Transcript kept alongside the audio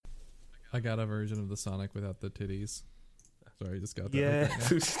I got a version of the Sonic without the titties. Sorry, I just got that. Yeah.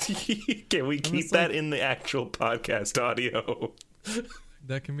 Right Can we keep that in the actual podcast audio?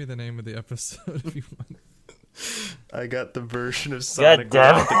 That can be the name of the episode if you want. I got the version of Sonic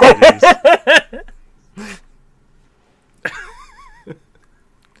damn without the titties.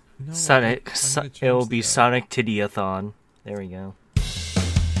 No, Sonic. I'm gonna It will change be that. Sonic Tidiothon. There we go.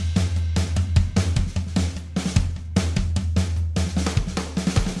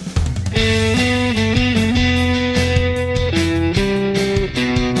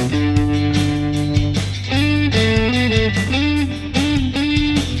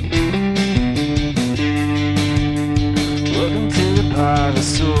 Welcome to the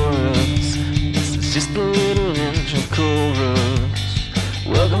Podosaurus. This is just a little intro chorus.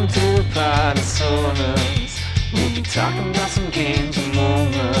 Welcome to the Podosaurus. We'll be talking about some games and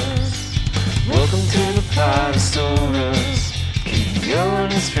moments. Welcome to the Podosaurus. Kyo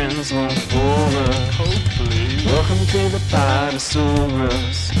and his friends won't bore us. Hopefully. Welcome to the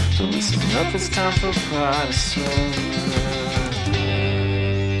Podosaurus. So listen up, it's time for Podosaurus.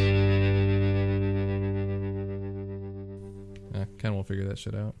 Ken will figure that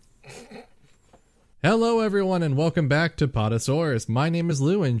shit out. Hello, everyone, and welcome back to Podosaurus. My name is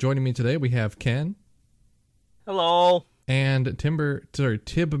Lou, and joining me today we have Ken Hello. and Tibmer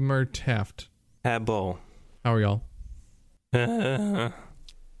Taft. Abo. How are y'all? Did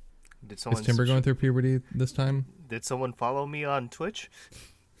Is someone Timber going through puberty this time? Did someone follow me on Twitch?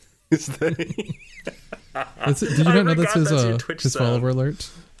 Is that... Did you not know that's forgot that's your Twitch his sound. follower alert?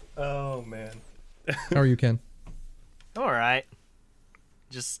 Oh, man. How are you, Ken? All right.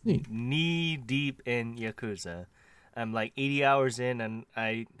 Just Neat. knee deep in Yakuza. I'm like 80 hours in, and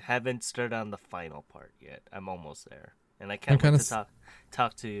I haven't started on the final part yet. I'm almost there, and I can't I'm wait kinda to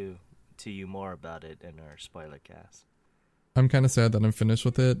talk to you more about it in our spoiler cast. I'm kind of sad that I'm finished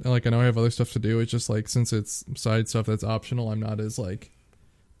with it. Like, I know I have other stuff to do. It's just like, since it's side stuff that's optional, I'm not as like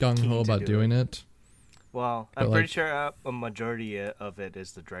gung Keen ho to about do doing it. Well, But, I'm pretty like- sure a majority of it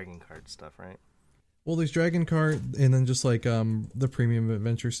is the Dragon Card stuff, right? Well, there's Dragon Cart, and then just like the premium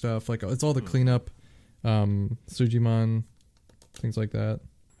adventure stuff. Like, it's all the cleanup, Sujimon, things like that.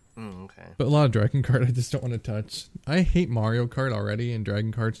 Okay. But a lot of Dragon Kart I just don't want to touch. I hate Mario Kart already, and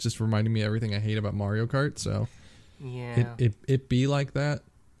Dragon Kart's just reminding me of everything I hate about Mario Kart. So Yeah. it be like that,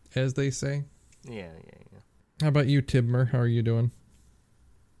 as they say. Yeah. How about you, Tibmer? How are you doing?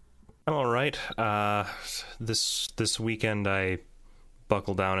 I'm all right. This weekend I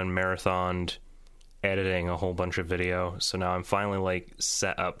buckled down and marathoned editing a whole bunch of video, so now I'm finally like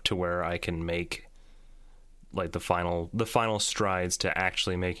set up to where I can make like the final strides to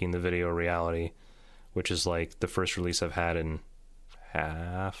actually making the video a reality, which is like the first release I've had in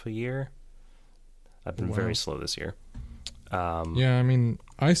half a year. I've been Wow. very slow this year. Yeah, I mean,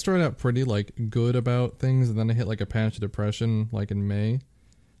 I started out pretty like good about things, and then I hit like a patch of depression like in May,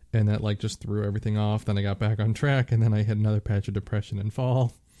 and that like just threw everything off. Then I got back on track, and then I hit another patch of depression in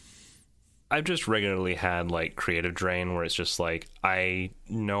fall. I've just regularly had like creative drain where it's just like, I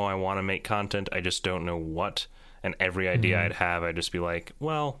know I want to make content, I just don't know what, and every idea I'd have, I'd just be like,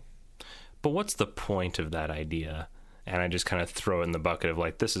 well, but what's the point of that idea? And I just kind of throw it in the bucket of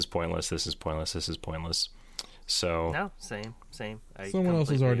like, this is pointless, this is pointless, this is pointless. So No, same. Someone else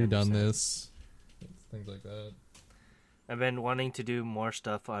has completely already done understand. this. Things like that. I've been wanting to do more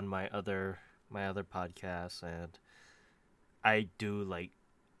stuff on my other podcasts, and I do like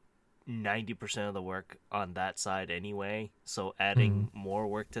 90% of the work on that side anyway. So adding more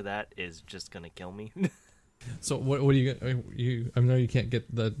work to that is just gonna kill me. So what do you get? I know you can't get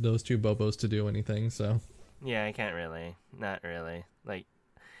those two Bobos to do anything. So Yeah, I can't really. Not really. Like,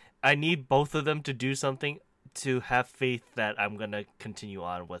 I need both of them to do something to have faith that I'm gonna continue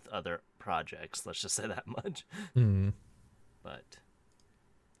on with other projects. Let's just say that much. But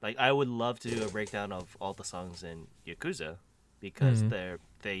like, I would love to do a breakdown of all the songs in Yakuza because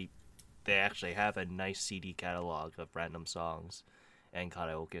they actually have a nice CD catalog of random songs and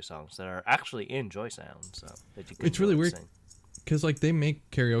karaoke songs that are actually in Joy Sound. So that you can It's really go and weird. sing. because like they make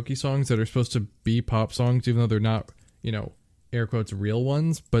karaoke songs that are supposed to be pop songs, even though they're not, air quotes real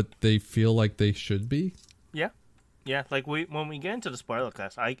ones, but they feel like they should be. Yeah, like when we get into the spoiler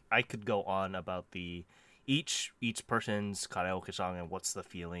class, I could go on about the each person's karaoke song and what's the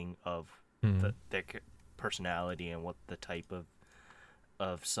feeling of their personality and what the type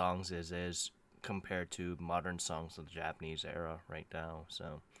of songs is compared to modern songs of the Japanese era right now.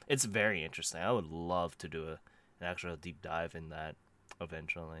 So it's very interesting. I would love to do an actual deep dive in that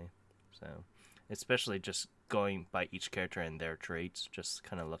eventually. So especially just going by each character and their traits, just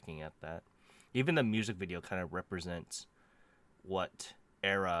kind of looking at that. Even the music video kind of represents what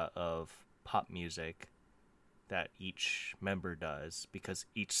era of pop music that each member does, because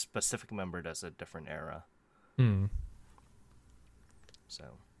each specific member does a different era. So,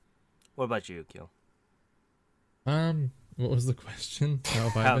 what about you, Akil? What was the question? How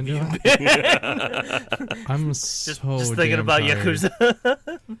have I How been have doing? you I'm just so thinking damn about tired.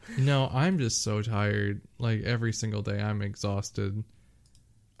 Yakuza. No, I'm just so tired. Like every single day, I'm exhausted.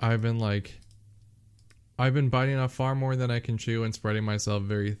 I've been biting off far more than I can chew and spreading myself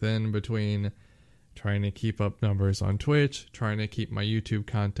very thin between trying to keep up numbers on Twitch, trying to keep my YouTube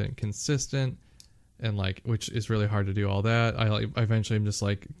content consistent, and which is really hard to do all that. I eventually am just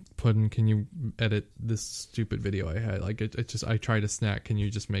can you edit this stupid video I had? I try to snack. Can you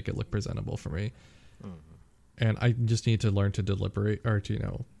just make it look presentable for me? And I just need to learn to deliberate or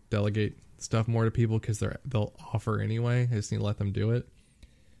to, delegate stuff more to people because they'll offer anyway. I just need to let them do it.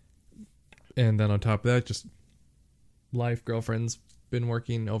 And then on top of that, just life, girlfriend's been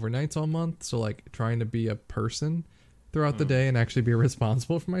working overnights all month, so trying to be a person throughout the day and actually be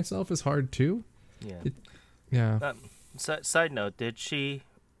responsible for myself is hard too. Yeah. Side note: Did she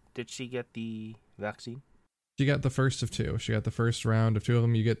get the vaccine? She got the first of two. She got the first round of two of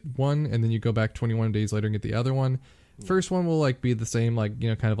them. You get one, and then you go back 21 days later and get the other one. First one will be the same,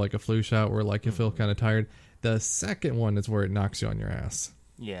 kind of like a flu shot, where you feel kind of tired. The second one is where it knocks you on your ass.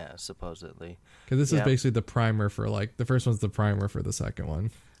 Yeah, supposedly. Because this is basically the primer for the first one's the primer for the second one.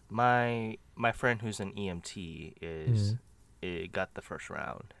 My friend who's an EMT got the first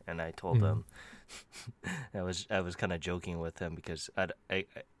round, and I told him I was kind of joking with him because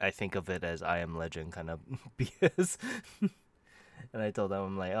I think of it as I Am Legend kind of BS, and I told him,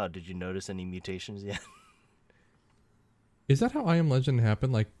 I'm like, oh, did you notice any mutations yet? Is that how I Am Legend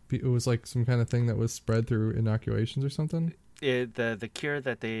happened? It was some kind of thing that was spread through inoculations or something? The cure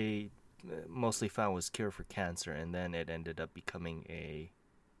that they mostly found was cure for cancer, and then it ended up becoming a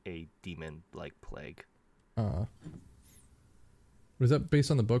demon-like plague. Was that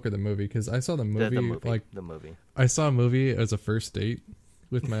based on the book or the movie? Because I saw the movie, the movie. I saw a movie as a first date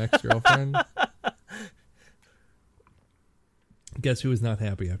with my ex-girlfriend. Guess who was not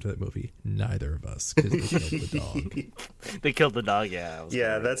happy after that movie? Neither of us, because they killed the dog. They killed the dog, yeah.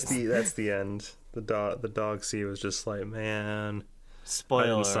 Yeah, that's the end. The dog scene was just man.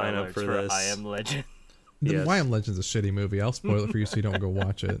 Spoiler sign up alert for for this. I Am Legend. The I Am Legend's a shitty movie. I'll spoil it for you so you don't go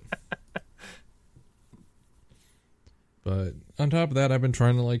watch it. But on top of that, I've been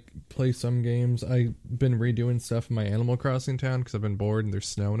trying to play some games. I've been redoing stuff in my Animal Crossing town because I've been bored and there's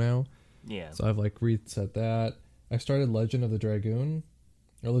snow now. Yeah. So I've reset that. I started Legend of Dragoon,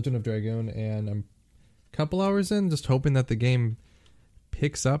 and I'm a couple hours in, just hoping that the game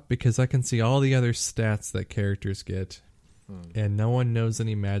picks up because I can see all the other stats that characters get, and no one knows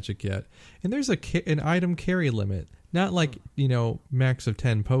any magic yet. And there's an item carry limit, not max of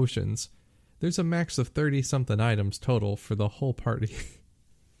 10 potions. There's a max of 30-something items total for the whole party.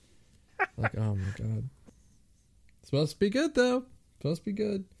 Oh my god. It's supposed to be good, though. Supposed to be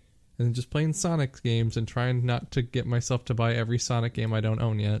good. And then just playing Sonic games and trying not to get myself to buy every Sonic game I don't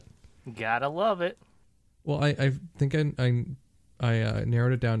own yet. Gotta love it. Well, I think I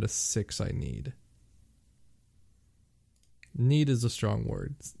narrowed it down to 6 I need. Need is a strong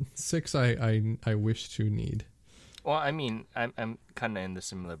word. 6 I wish to need. Well, I mean, I'm kind of in the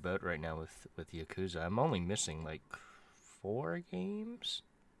similar boat right now with Yakuza. I'm only missing 4 games.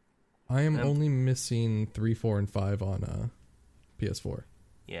 I am only missing 3, 4, and 5 on PS4.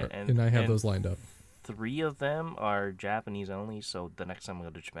 Yeah, and I have those lined up. 3 of them are Japanese only, so the next time I go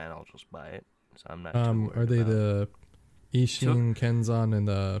to Japan, I'll just buy it. So I'm not too worried are they about the Ishin, Kenzan, and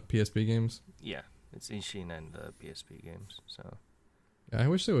the PSP games? Yeah, it's Ishin and the PSP games. So I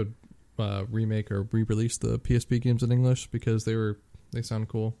wish they would remake or re-release the PSP games in English because they sound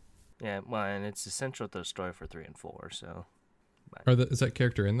cool. Yeah, well, and it's essential to the story for 3 and 4. So is that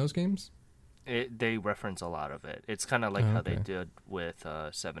character in those games? They reference a lot of it. It's kind of like how they did with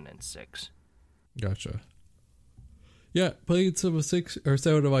 7 and 6. Gotcha. Yeah, played some of 6 or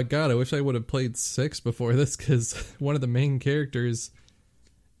 7. Oh my god, I wish I would have played 6 before this because one of the main characters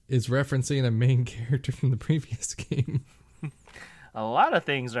is referencing a main character from the previous game. A lot of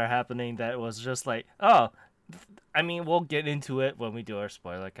things are happening that was just oh, I mean, we'll get into it when we do our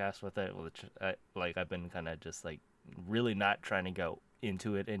spoiler cast with it, which I've been kind of just really not trying to go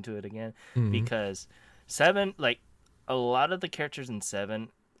into it again because 7, a lot of the characters in 7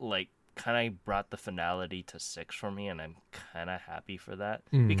 kind of brought the finality to 6 for me, and I'm kind of happy for that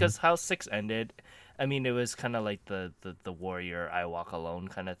because how 6 ended, I mean, it was kind of like the warrior I walk alone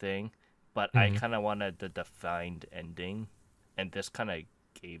kind of thing, but I kind of wanted the defined ending, and this kind of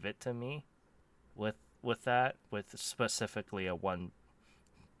gave it to me with that, with specifically a one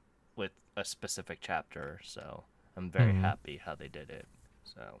a specific chapter. So I'm very happy how they did it.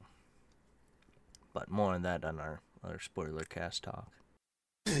 So, but more on that on our spoiler cast talk.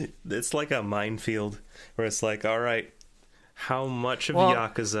 It's like a minefield where it's like, all right, how much of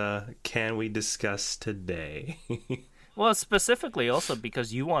Yakuza can we discuss today? Well, specifically also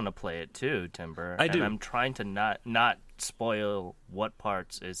because you want to play it too, Timber. I do. And I'm trying to not spoil what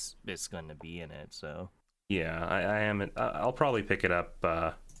parts is going to be in it. So yeah, I am. I'll probably pick it up.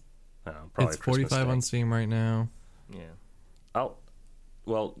 Probably it's $45 on Steam right now. Yeah.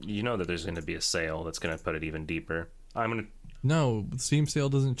 Well, you know that there's going to be a sale that's going to put it even deeper. No, the Steam sale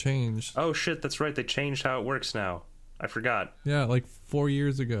doesn't change. Oh shit, that's right. They changed how it works now. I forgot. Yeah, like 4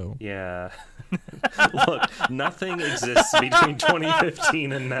 years ago. Yeah. Look, nothing exists between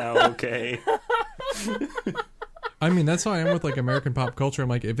 2015 and now, okay? I mean, that's how I am with like American pop culture. I'm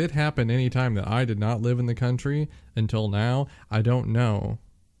like, if it happened any time that I did not live in the country until now, I don't know.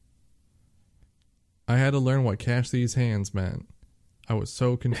 I had to learn what cash these hands meant. I was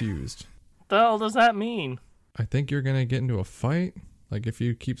so confused. What the hell does that mean? I think you're going to get into a fight. Like if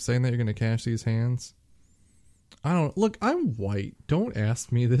you keep saying that you're going to cash these hands. I don't look. I'm white. Don't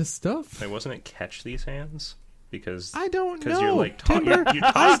ask me this stuff. Hey, wasn't it catch these hands? Because I don't know. Because you're like Timber,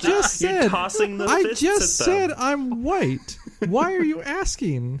 I just said. You're tossing the I fists just at them. said I'm white. Why are you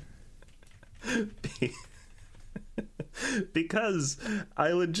asking? Because I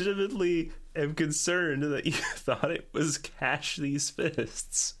legitimately am concerned that you thought it was cash these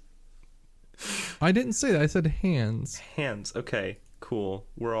fists. I didn't say that. I said hands. Hands. Okay. Cool.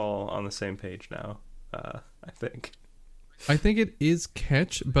 We're all on the same page now. I think. I think it is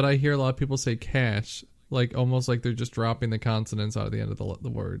catch, but I hear a lot of people say cash, like almost like they're just dropping the consonants out of the end of the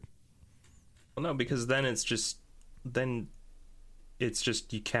word. Well, no, because then it's just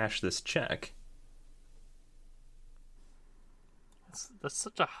you cash this check. That's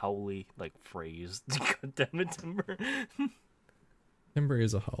such a howly like phrase. God damn it, Timber. Timber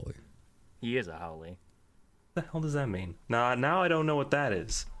is a howly. He is a howly. What the hell does that mean? Now I don't know what that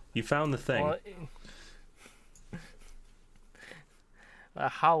is. You found the thing. Well, a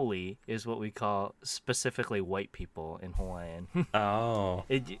haole is what we call specifically white people in Hawaiian. Oh.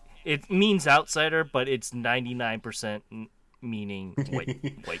 It means outsider, but it's 99% meaning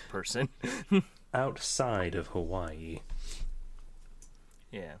white person. Outside of Hawaii.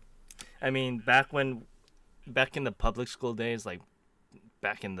 Yeah. I mean, back in the public school days, like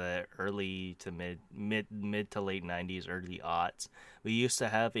back in the early to mid to late 90s, early aughts, we used to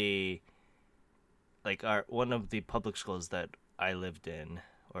have one of the public schools that I lived in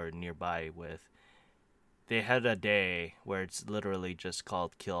or nearby with, they had a day where it's literally just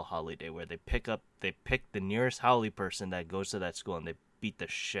called Kill Holiday, where they pick the nearest haole person that goes to that school and they beat the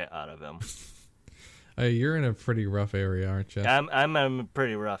shit out of him. You're in a pretty rough area, aren't you? I'm in a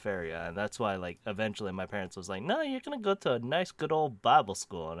pretty rough area, and that's why like eventually my parents was like, no, you're gonna go to a nice good old Bible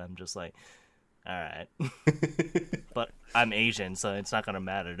school, and I'm just like, all right. But I'm Asian, so it's not gonna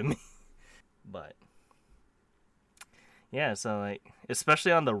matter to me. But yeah, so like,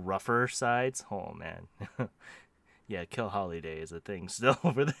 especially on the rougher sides, oh man. Yeah, Kill Holiday is a thing still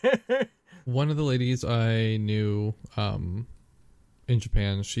over there. One of the ladies I knew in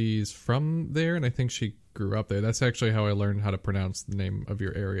Japan, she's from there, and I think she grew up there. That's actually how I learned how to pronounce the name of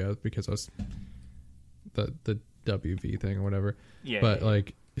your area, because I was the WV thing or whatever. Yeah. But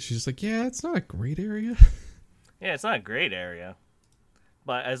like, she's just like, yeah, it's not a great area. Yeah, it's not a great area.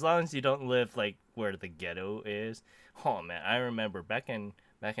 But as long as you don't live like where the ghetto is. Oh man, I remember back in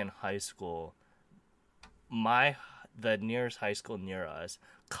high school, the nearest high school near us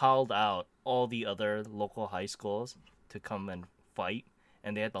called out all the other local high schools to come and fight,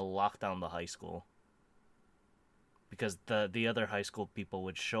 and they had to lock down the high school because the other high school people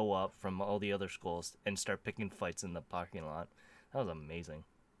would show up from all the other schools and start picking fights in the parking lot. That was amazing.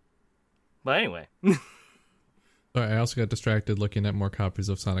 But anyway. I also got distracted looking at more copies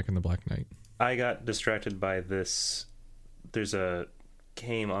of Sonic and the Black Knight. I got distracted by this. There's a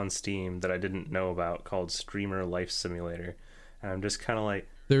game on Steam that I didn't know about called Streamer Life Simulator. And I'm just kind of like...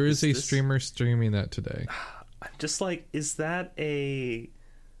 There is a streamer streaming that today. I'm just like, is that a...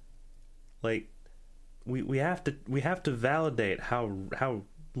 Like, we have to validate how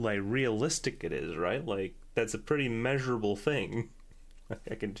like realistic it is, right? Like, that's a pretty measurable thing.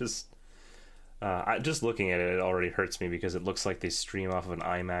 I can just... just looking at it, it already hurts me because it looks like they stream off of an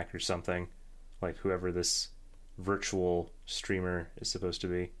iMac or something. Like whoever this virtual streamer is supposed to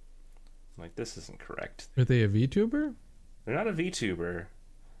be. I'm like, this isn't correct. Are they a VTuber? They're not a VTuber.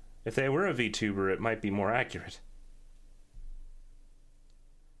 If they were a VTuber, it might be more accurate.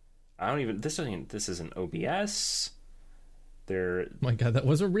 This isn't OBS. My God, that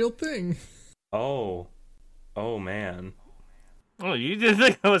was a real thing. Oh man. Oh, you didn't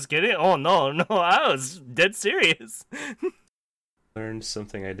think I was kidding? Oh no, I was dead serious. Learned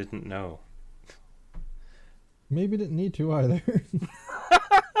something I didn't know. Maybe didn't need to either.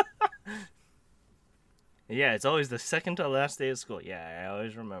 Yeah, it's always the second to last day of school. Yeah, I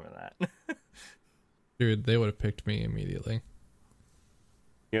always remember that. Dude, they would have picked me immediately.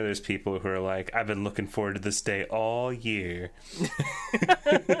 You know, there's people who are like, I've been looking forward to this day all year.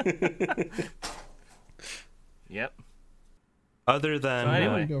 Yep. Other than... So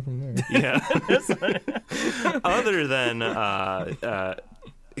anyway. Go from there. Yeah. Other than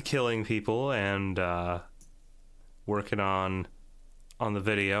killing people and working on the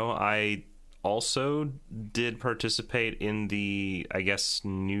video, I also did participate in the, I guess,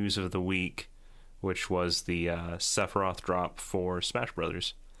 news of the week, which was the Sephiroth drop for Smash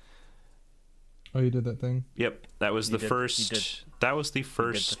Brothers. Oh, you did that thing? Yep, that was the first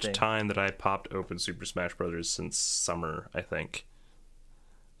time that I popped open Super Smash Brothers since summer, I think.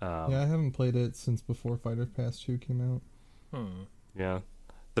 Yeah, I haven't played it since before Fighter Pass 2 came out. Yeah.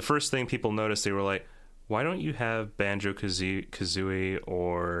 The first thing people noticed, they were like, why don't you have Banjo-Kazooie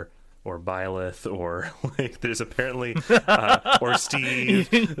or Byleth or like there's apparently or Steve.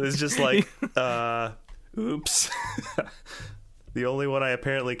 It's just like oops. The only one I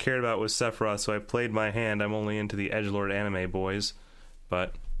apparently cared about was Sephiroth, so I played my hand. I'm only into the edgelord anime boys,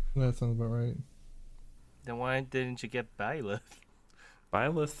 but that sounds about right. Then why didn't you get Byleth?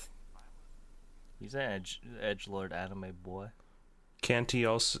 Byleth, he's an edgelord anime boy. Can't he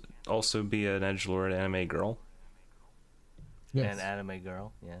also be an edgelord anime girl? Yes. An anime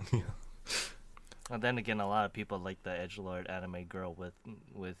girl, yeah. And then again, a lot of people like the edgelord anime girl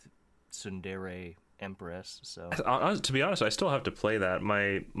with tsundere Empress. So to be honest, I still have to play that.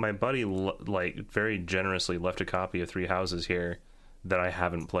 My buddy like very generously left a copy of Three Houses here that I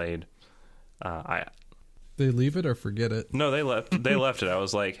haven't played. They leave it or forget it? No, they left it. I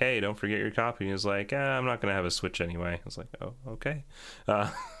was like, hey, don't forget your copy. He was like, I'm not gonna have a Switch anyway. I was like, oh, okay.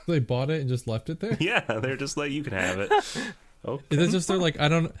 They bought it and just left it there? Yeah, they're just like, you can have it. Okay. It's just they're like, I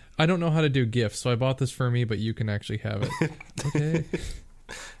don't know how to do gifts, so I bought this for me, but you can actually have it. Okay.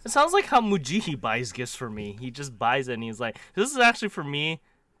 It sounds like how Mujihi buys gifts for me. He just buys it and he's like, this is actually for me,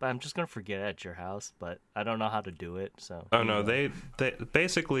 but I'm just gonna forget it at your house, but I don't know how to do it. So no, they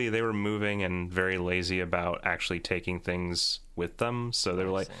basically they were moving and very lazy about actually taking things with them. So they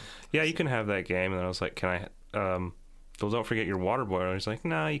were like, yeah, you can have that game. And I was like, can I well, don't forget your water boiler. He's like,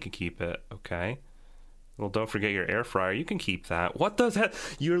 nah, you can keep it. Okay. Well, don't forget your air fryer. You can keep that. What does that?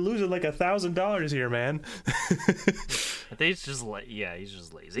 You're losing like $1,000 here, man. He's just he's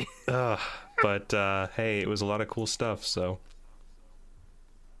just lazy. But hey, it was a lot of cool stuff. So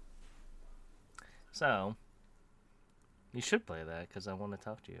you should play that because I want to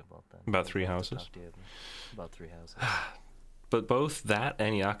talk to you about that. About Three Houses. About Three Houses. But both that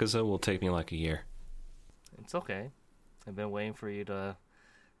and Yakuza will take me like a year. It's okay. I've been waiting for you to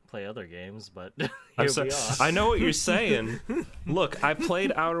play other games, but here we are. I know what you're saying. Look, I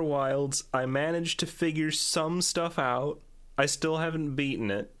played Outer Wilds. I managed to figure some stuff out. I still haven't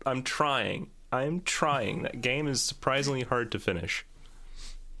beaten it. I'm trying. That game is surprisingly hard to finish.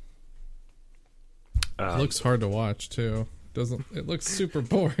 It looks hard to watch too. It looks super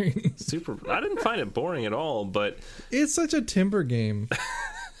boring. I didn't find it boring at all, but it's such a timber game.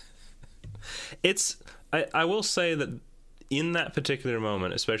 I will say that in that particular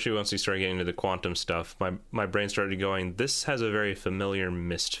moment, especially once we started getting into the quantum stuff, my brain started going, this has a very familiar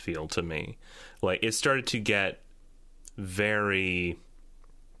Myst feel to me. Like, it started to get very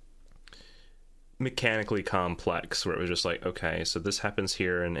mechanically complex, where it was just like, okay, so this happens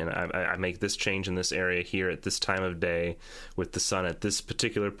here, and I make this change in this area here at this time of day with the sun at this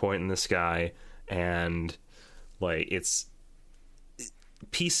particular point in the sky, and like, it's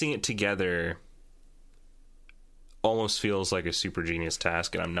piecing it together almost feels like a super genius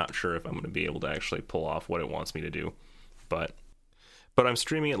task, and I'm not sure if I'm going to be able to actually pull off what it wants me to do. But I'm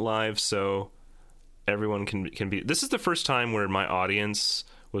streaming it live, so everyone can be... This is the first time where my audience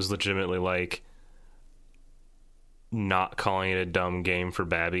was legitimately like not calling it a dumb game for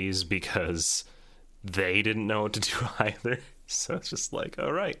babbies because they didn't know what to do either. So it's just like,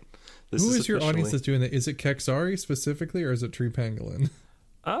 all right. Who is your audience that's doing that? Is it Kexari specifically, or is it Tree Pangolin?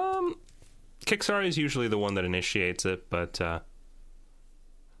 Kexari is usually the one that initiates it, but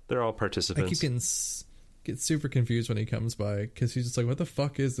they're all participants. I keep get super confused when he comes by, because he's just like, what the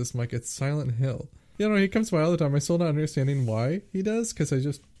fuck is this, Mike? It's Silent Hill. You know, he comes by all the time. I'm still not understanding why he does, because I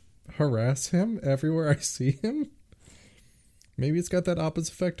just harass him everywhere I see him. Maybe it's got that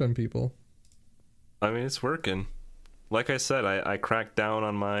opposite effect on people. I mean, it's working. like I said, I cracked down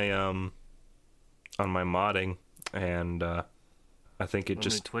on my modding, and I think it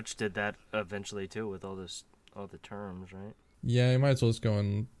just Twitch did that eventually too with all the terms, right? Yeah, you might as well just go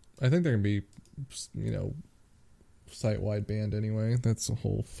and I think they're gonna be, site-wide banned anyway. That's a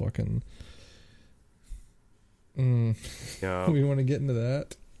whole fucking. Yeah. We want to get into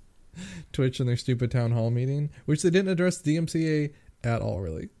that. Twitch and their stupid town hall meeting, which they didn't address DMCA at all,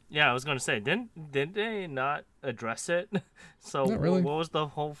 really. Yeah, I was gonna say, didn't they not address it? So Not really. What was the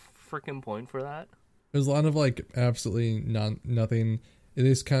whole freaking point for that? There's a lot of absolutely nothing. It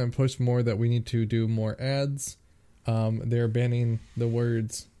is kind of pushed more that we need to do more ads. They're banning the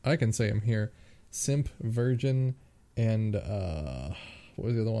words, I can say them here, simp, virgin, and what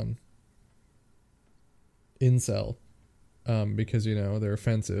was the other one? Incel. Because they're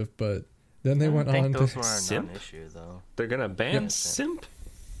offensive, but then they went on those to were a simp? non-issue though. They're gonna ban simp.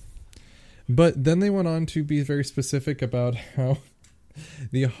 But then they went on to be very specific about how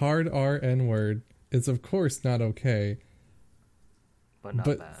the hard R N word is of course not okay, But not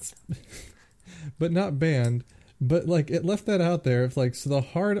bad. but not banned. But it left that out there. It's so the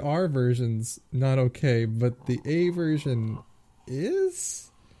hard R version's not okay, but the A version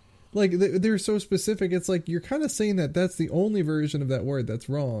is. They're so specific. It's you're kind of saying that that's the only version of that word that's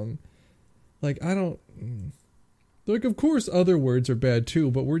wrong. I don't. Of course, other words are bad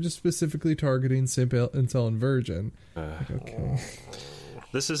too, but we're just specifically targeting simp, incel, and virgin. Okay.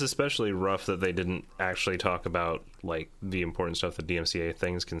 This is especially rough that they didn't actually talk about the important stuff, the DMCA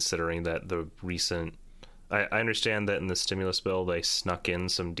things, considering that the recent. I understand that in the stimulus bill they snuck in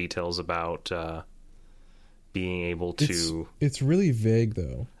some details about being able to. It's really vague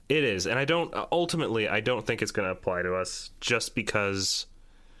though. It is, and I don't think it's going to apply to us, just because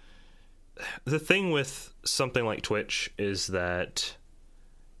the thing with something like Twitch is that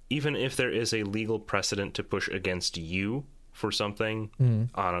even if there is a legal precedent to push against you for something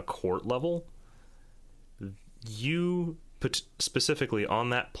on a court level, you put specifically on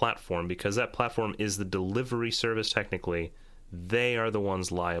that platform, because that platform is the delivery service technically, they are the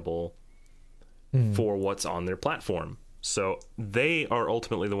ones liable for what's on their platform. So they are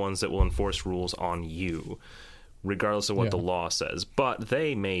ultimately the ones that will enforce rules on you, regardless of what the law says. But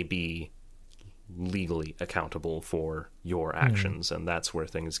they may be legally accountable for your actions, and that's where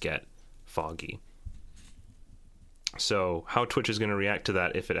things get foggy. So how Twitch is going to react to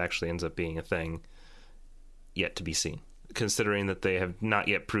that, if it actually ends up being a thing, yet to be seen, considering that they have not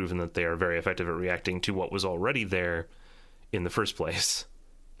yet proven that they are very effective at reacting to what was already there in the first place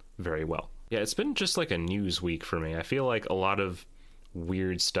very well. Yeah, it's been just a news week for me. I feel like a lot of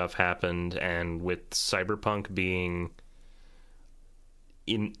weird stuff happened, and with Cyberpunk being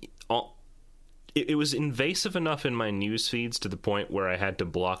it was invasive enough in my news feeds to the point where I had to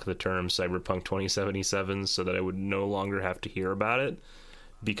block the term Cyberpunk 2077 so that I would no longer have to hear about it,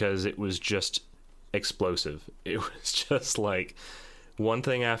 because it was just explosive. It was just one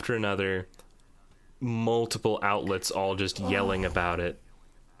thing after another, multiple outlets all just yelling about it.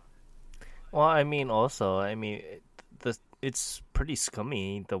 Well, it's pretty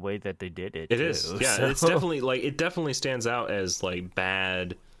scummy the way that they did it. It is, yeah. So. It's definitely it definitely stands out as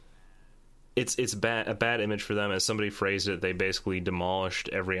bad. It's a bad image for them. As somebody phrased it, they basically demolished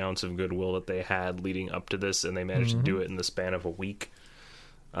every ounce of goodwill that they had leading up to this, and they managed to do it in the span of a week.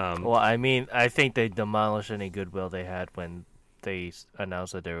 I think they demolished any goodwill they had when they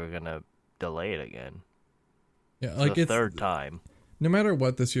announced that they were gonna delay it again. Yeah, the third time. No matter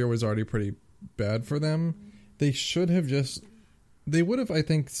what, this year was already pretty bad for them. They should have they would have, I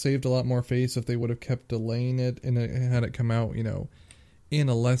think, saved a lot more face if they would have kept delaying it and had it come out, in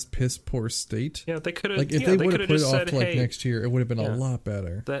a less piss poor state. Yeah, they could have. If they would have put it off to next year, it would have been a lot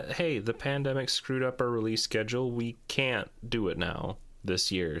better. The pandemic screwed up our release schedule. We can't do it now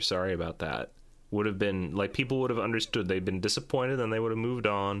this year. Sorry about that. Would have been people would have understood. They'd been disappointed, and they would have moved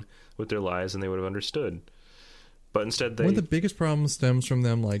on with their lives, and they would have understood. But instead, one of the biggest problems stems from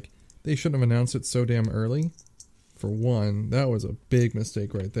them they shouldn't have announced it so damn early. For one, that was a big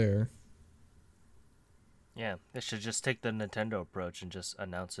mistake right there. Yeah, they should just take the Nintendo approach and just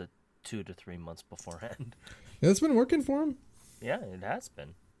announce it 2 to 3 months beforehand. It's been working for them. Yeah, it has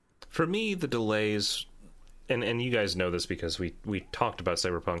been. For me, the delays, and you guys know this because we talked about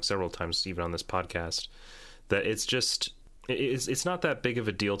Cyberpunk several times, even on this podcast, that it's not that big of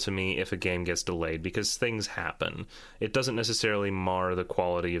a deal to me if a game gets delayed, because things happen. It doesn't necessarily mar the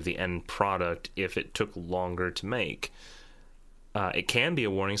quality of the end product if it took longer to make. It can be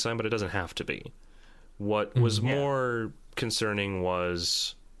a warning sign, but it doesn't have to be. What was more concerning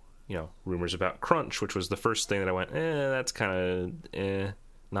was, rumors about crunch, which was the first thing that I went, that's kind of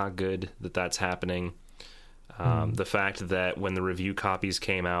not good that's happening. The fact that when the review copies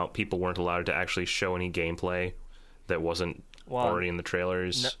came out, people weren't allowed to actually show any gameplay that wasn't already in the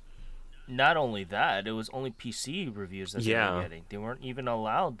trailers. Not only that, it was only PC reviews that they were getting. They weren't even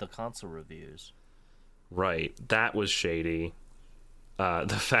allowed the console reviews. Right. That was shady.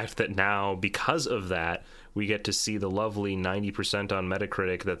 The fact that now, because of that, we get to see the lovely 90% on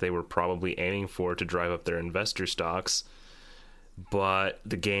Metacritic that they were probably aiming for to drive up their investor stocks. But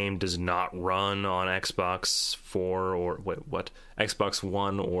the game does not run on Xbox 4 or... Xbox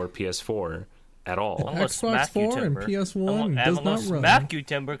One or PS4 at all. Xbox 4 and PS1 does not run. Smack you,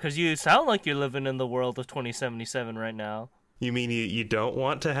 Timber, because you sound like you're living in the world of 2077 right now. You mean you don't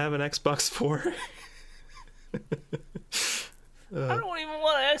want to have an Xbox 4? I don't even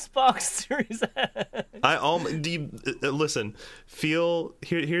want an Xbox Series X. Listen.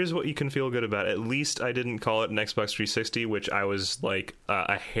 Here's what you can feel good about. At least I didn't call it an Xbox 360, which I was like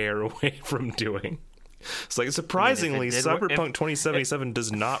a hair away from doing. It's like, surprisingly, Cyberpunk 2077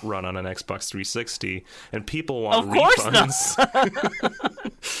 does not run on an Xbox 360, and people want refunds. Not.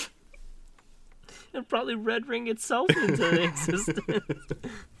 It'll probably Red Ring itself into existence.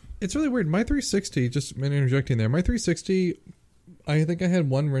 It's really weird. My 360, just interjecting there, my 360, I think I had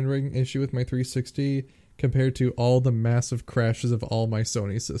one rendering issue with my 360 compared to all the massive crashes of all my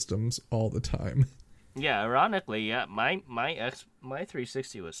Sony systems all the time. Yeah, ironically, my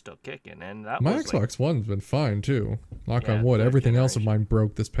 360 was still kicking, and that my was Xbox One's been fine too. Knock on wood. Everything else of mine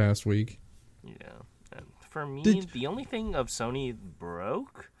broke this past week. Yeah, and for me, the only thing of Sony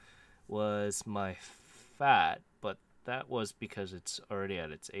broke was my FAT, but that was because it's already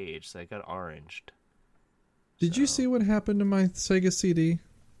at its age, so I got oranged. Did you see what happened to my Sega CD?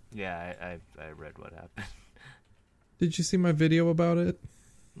 Yeah, I read what happened. Did you see my video about it?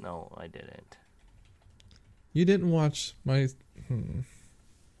 No, I didn't. You didn't watch my... I'm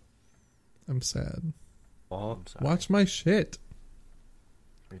sad. Oh, I'm sorry. Watch my shit.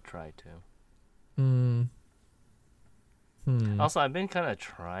 We tried to. Also, I've been kind of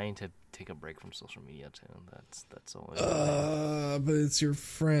trying to take a break from social media too. That's always. But it's your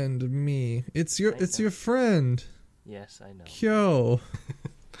friend, me. It's your friend. Yes, I know. Yo.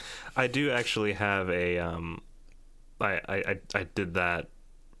 I do actually have a I did that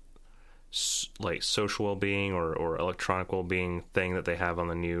like social well-being or electronic well-being thing that they have on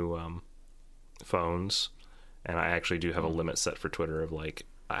the new phones, and I actually do have a limit set for Twitter of like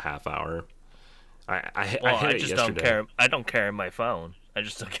a half hour. I hit it just yesterday. don't care. I don't carry my phone. I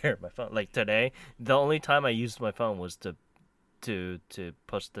just don't carry my phone. Like today, the only time I used my phone was to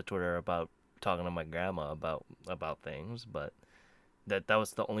post to Twitter about talking to my grandma about things, but that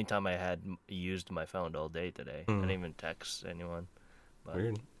was the only time I had used my phone all day today. I didn't even text anyone. But.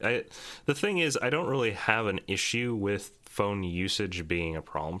 Weird. The thing is, I don't really have an issue with phone usage being a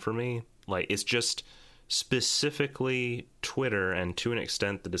problem for me. Like, it's just specifically Twitter and to an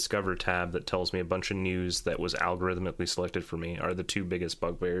extent the Discover tab that tells me a bunch of news that was algorithmically selected for me are the two biggest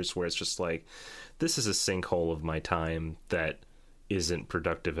bugbears, where it's just like, this is a sinkhole of my time that isn't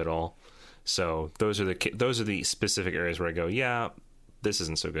productive at all. So those are the specific areas where I go, yeah, this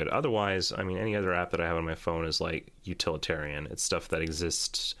isn't so good. Otherwise, I mean, any other app that I have on my phone is like utilitarian. It's stuff that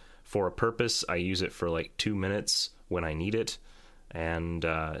exists for a purpose. I use it for like 2 minutes when I need it, and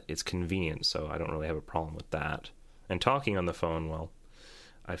it's convenient, so I don't really have a problem with that. And talking on the phone, well,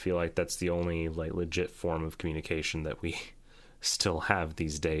 I feel like that's the only like legit form of communication that we still have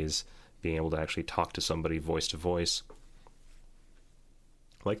these days, being able to actually talk to somebody voice to voice.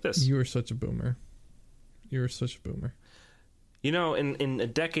 Like this. You are such a boomer. You are such a boomer. You know, in a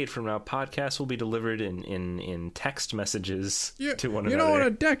decade from now, podcasts will be delivered in text messages to one another. You know, in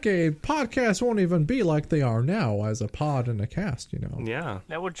a decade, podcasts won't even be like they are now as a pod and a cast, you know. Yeah.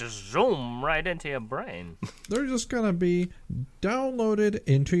 That would just zoom right into your brain. They're just going to be downloaded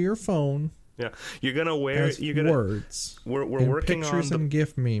into your phone. Yeah. You're going to wear... words. We're working pictures on and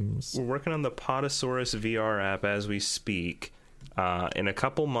GIF memes. We're working on the Podosaurus VR app as we speak. In a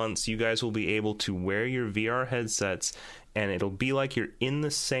couple months, you guys will be able to wear your VR headsets, and it'll be like you're in the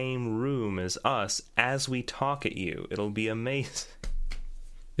same room as us as we talk at you. It'll be amazing.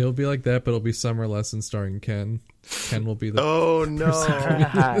 It'll be like that, but it'll be Summer Lesson starring Ken. Ken will be the... Oh, no.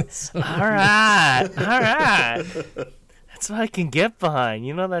 All right. That's what I can get behind.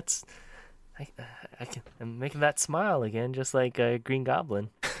 You know, that's... I'm making that smile again, just like Green Goblin.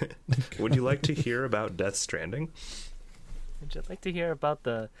 Would you like to hear about Death Stranding? Would you like to hear about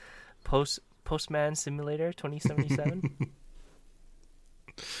the Postman Simulator 2077?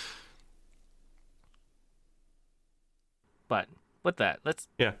 But with that,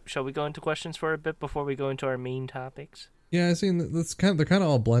 shall we go into questions for a bit before we go into our main topics? Yeah, I seen they're kind of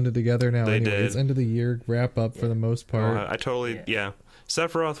all blended together now. It's end of the year wrap up for the most part. I totally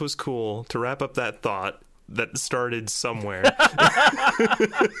Sephiroth was cool. To wrap up that thought that started somewhere.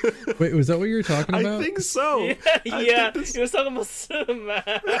 Wait, was that what you were talking about? I think so. Yeah, he was talking about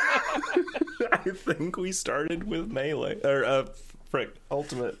Smash. I think we started with Melee or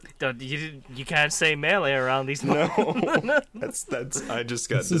Ultimate. You can't say Melee around these. No, that's. I just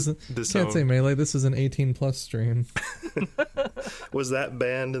got disowned. Can't say Melee. This is an 18+ stream. Was that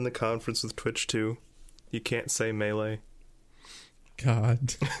banned in the conference with Twitch too? You can't say Melee.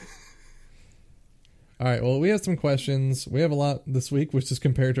 God. All right. Well, we have some questions. We have a lot this week, which is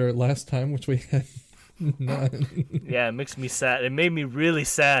compared to our last time, which we had none. Yeah, it makes me sad. It made me really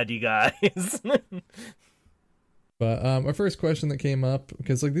sad, you guys. But our first question that came up,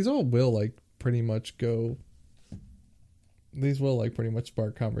 because like these all will like pretty much go. These will like pretty much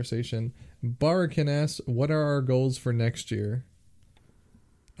spark conversation. Barakin asks, "What are our goals for next year?"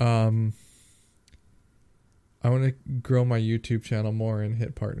 I want to grow my YouTube channel more and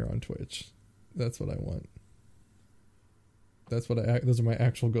hit partner on Twitch. That's what I want. Those are my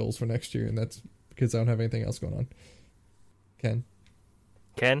actual goals for next year, and that's because I don't have anything else going on.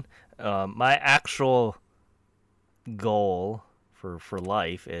 Ken, my actual goal for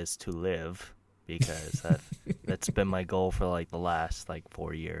life is to live, because that's been my goal for like the last like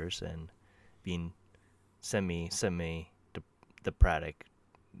 4 years, and being semi democratic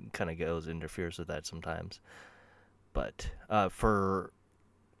kind of interferes with that sometimes. But for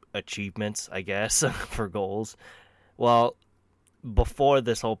achievements, I guess, for goals, well, before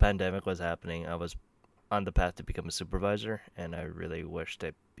this whole pandemic was happening, I was on the path to become a supervisor, and I really wish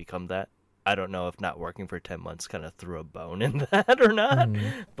to become that. I don't know if not working for 10 months kind of threw a bone in that or not,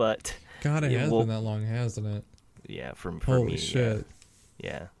 but God, it has been that long, hasn't it? Yeah, for Holy me, shit.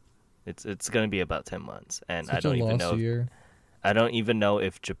 Yeah. It's going to be about 10 months, and I don't even know. Year. I don't even know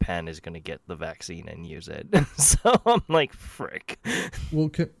if Japan is going to get the vaccine and use it. So I'm like, frick.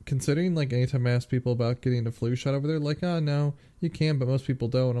 Well, considering like anytime I ask people about getting the flu shot over there, like, oh no, you can, but most people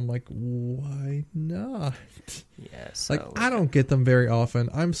don't. I'm like, why not? Yeah, so, like I don't get them very often.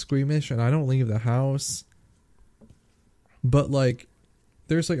 I'm squeamish and I don't leave the house. But like,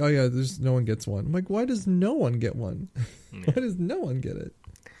 there's like, oh yeah, there's no one gets one. I'm like, why does no one get one? Yeah. Why does no one get it?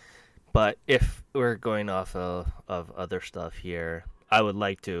 But if we're going off of other stuff here, I would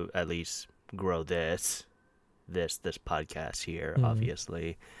like to at least grow this podcast here,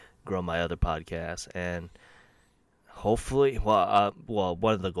 obviously, grow my other podcasts, and hopefully,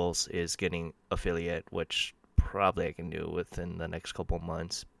 one of the goals is getting affiliate, which probably I can do within the next couple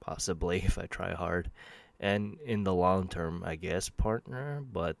months, possibly if I try hard. And in the long term, I guess, partner,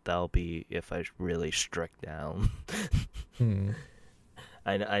 but that'll be if I really strict down.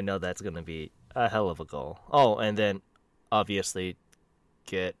 I know that's going to be a hell of a goal. Oh, and then obviously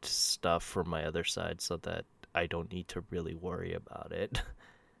get stuff from my other side so that I don't need to really worry about it.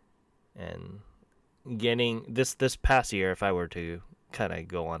 And getting this past year, if I were to kind of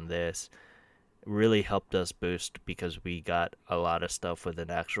go on this, really helped us boost because we got a lot of stuff with an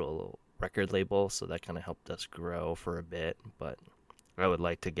actual record label, so that kind of helped us grow for a bit. But I would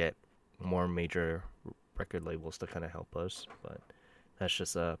like to get more major record labels to kind of help us, but that's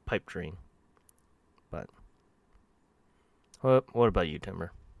just a pipe dream. But what about you,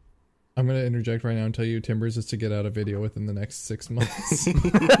 Timber? I'm going to interject right now and tell you Timbers is to get out a video within the next 6 months.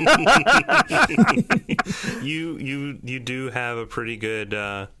 You do have a pretty good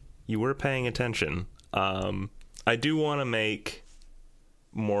you were paying attention. I do want to make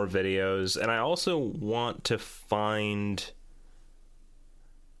more videos, and I also want to find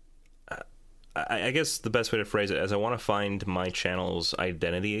I guess the best way to phrase it is I want to find my channel's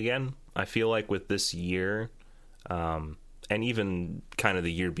identity again. I feel like with this year, and even kind of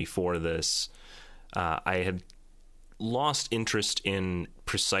the year before this, I had lost interest in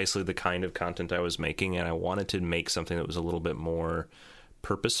precisely the kind of content I was making, and I wanted to make something that was a little bit more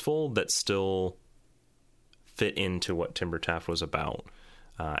purposeful, that still fit into what Timber Taft was about.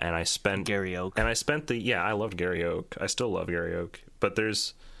 And I spent Gary Oak. And I spent I loved Gary Oak. I still love Gary Oak. But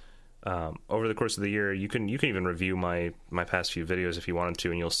there's over the course of the year, you can even review my past few videos if you wanted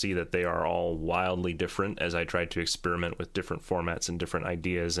to, and you'll see that they are all wildly different as I tried to experiment with different formats and different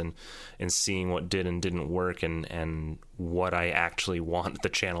ideas, and seeing what did and didn't work, and what I actually want the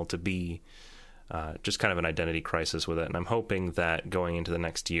channel to be. Just kind of an identity crisis with it. And I'm hoping that going into the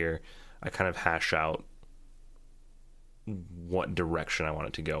next year, I kind of hash out what direction I want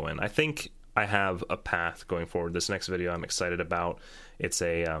it to go in. I think I have a path going forward. This next video I'm excited about. It's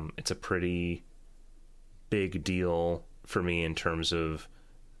a pretty big deal for me in terms of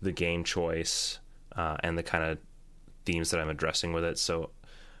the game choice and the kind of themes that I'm addressing with it. So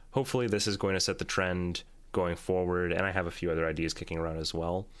hopefully this is going to set the trend going forward, and I have a few other ideas kicking around as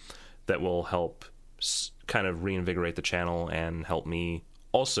well that will help kind of reinvigorate the channel and help me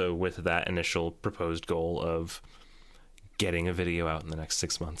also with that initial proposed goal of getting a video out in the next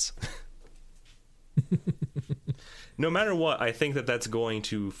 6 months. No matter what, I think that that's going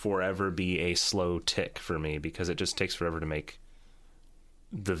to forever be a slow tick for me because it just takes forever to make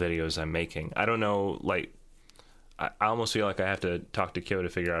the videos I'm making. I don't know, like, I almost feel like I have to talk to Kyo to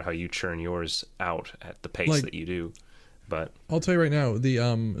figure out how you churn yours out at the pace that you do. But I'll tell you right now, the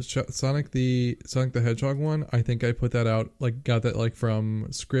Sonic the Hedgehog one, I think I put that out, like, got that like from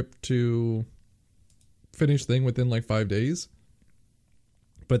script to finished thing within like 5 days.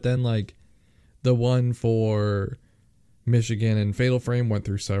 But then like the one for Michigan and Fatal Frame went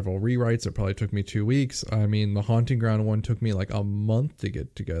through several rewrites. It probably took me 2 weeks. I mean, the Haunting Ground one took me like a month to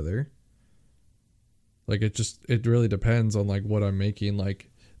get together. Like, it really depends on like what I'm making. Like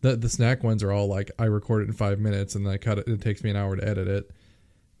the snack ones are all like I record it in 5 minutes and then I cut it. It takes me an hour to edit it.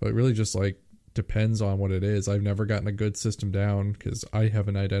 But it really just like depends on what it is. I've never gotten a good system down because I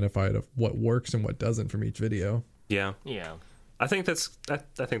haven't identified of what works and what doesn't from each video. Yeah. I think that's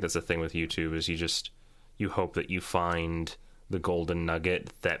the thing with YouTube is you hope that you find the golden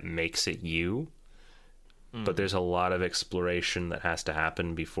nugget that makes it you. But there's a lot of exploration that has to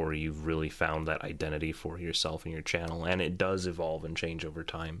happen before you've really found that identity for yourself and your channel. And it does evolve and change over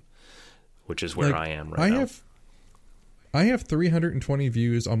time, which is where like, I am right now. I have 320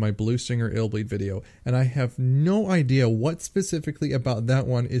 views on my Blue Stinger Illbleed video, and I have no idea what specifically about that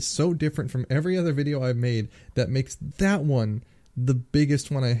one is so different from every other video I've made that makes that one the biggest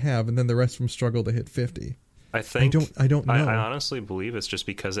one I have, and then the rest of them struggle to hit 50. I don't know. I honestly believe it's just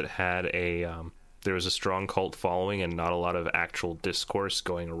because it had there was a strong cult following and not a lot of actual discourse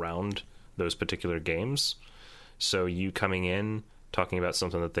going around those particular games. So you coming in, talking about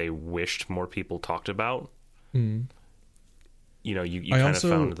something that they wished more people talked about, you kind of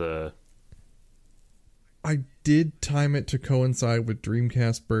found the... I did time it to coincide with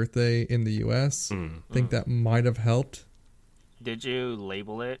Dreamcast's birthday in the US. I think that might have helped. Did you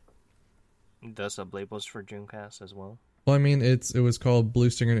label it? The sub-labels for Dreamcast as well? Well, I mean, it was called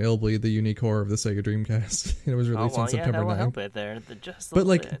Blue Stinger and Illbleed, the unique horror of the Sega Dreamcast. It was released on September 9th. Help it there, just a but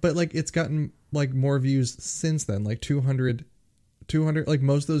bit. But it's gotten like more views since then, like 200. Like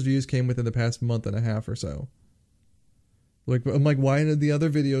most of those views came within the past month and a half or so. Like I'm like, why are the other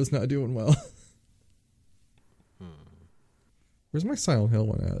videos not doing well? Where's my Silent Hill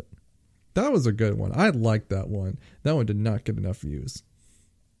one at? That was a good one. I liked that one. That one did not get enough views.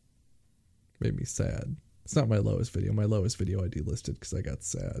 Made me sad. It's not my lowest video. My lowest video I delisted because I got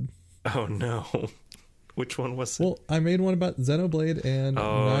sad. Oh no. Which one was it? Well, I made one about Xenoblade and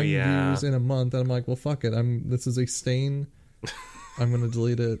 9 views in a month, and I'm like, well, fuck it. This is a stain. I'm gonna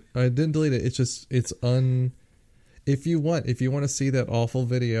delete it. I didn't delete it. It's just if you want to see that awful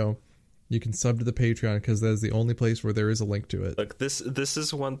video, you can sub to the Patreon because that is the only place where there is a link to it. Look, this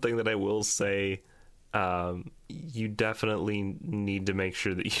is one thing that I will say. You definitely need to make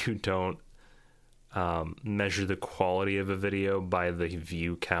sure that you don't measure the quality of a video by the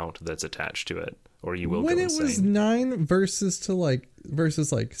view count that's attached to it, or you will when go it insane. Was 9 versus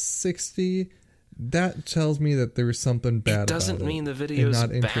 60, that tells me that there was something bad. It doesn't about mean the video's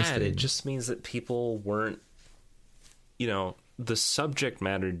bad. It just means that people weren't, the subject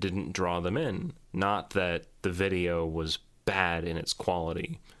matter didn't draw them in, not that the video was bad in its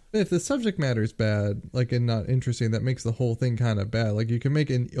quality. If the subject matter is bad, like, and not interesting, that makes the whole thing kind of bad. Like, you can make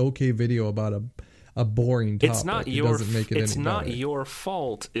an okay video about a boring topic. It's not your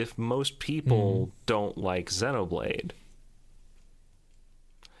fault if most people don't like Xenoblade.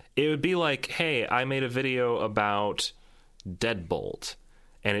 It would be like, hey, I made a video about Deadbolt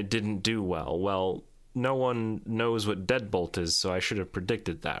and it didn't do well. Well, no one knows what Deadbolt is, so I should have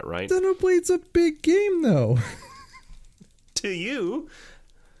predicted that, right? Xenoblade's a big game, though. To you.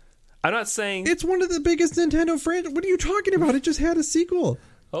 I'm not saying... It's one of the biggest Nintendo franchises. What are you talking about? It just had a sequel.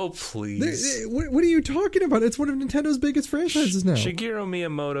 Oh, please. What are you talking about? It's one of Nintendo's biggest franchises now. Shigeru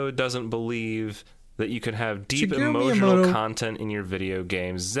Miyamoto doesn't believe that you can have deep emotional content in your video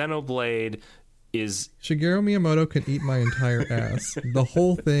games. Xenoblade is... Shigeru Miyamoto can eat my entire ass. The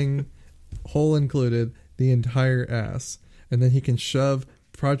whole thing, whole included, the entire ass. And then he can shove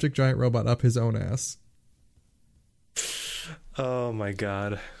Project Giant Robot up his own ass. Oh my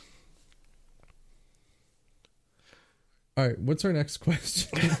god. All right, what's our next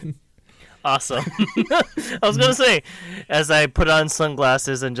question? Awesome. I was going to say, as I put on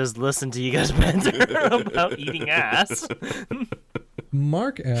sunglasses and just listen to you guys banter about eating ass.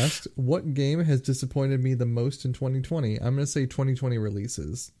 Mark asked, what game has disappointed me the most in 2020? I'm going to say 2020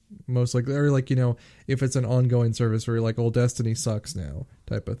 releases. Most likely, or like, if it's an ongoing service where you're like, old Destiny sucks now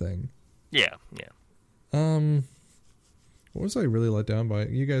type of thing. Yeah. What was I really let down by?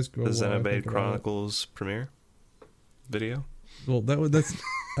 You guys go. The Xenoblade Chronicles premiere video? Well, that's,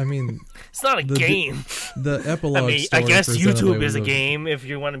 I mean... It's not a game. The epilogue I guess YouTube is a game game if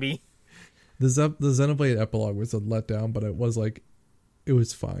you want to be... The Xenoblade epilogue was a letdown, but it was like... It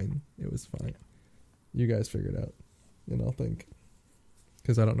was fine. It was fine. You guys figure it out. And I'll think.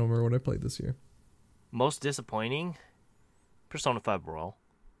 Because I don't remember what I played this year. Most disappointing? Persona 5 Royal.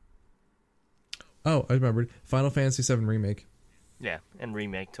 Oh, I remembered. Final Fantasy VII Remake. Yeah, and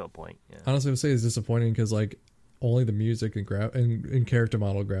remake to a point. Yeah. Honestly, I would say it's disappointing because like only the music and character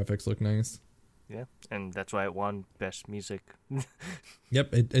model graphics look nice. Yeah, and that's why it won Best Music.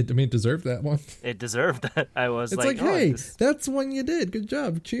 Yep, it deserved that one. It deserved that. It's like hey, that's one you did. Good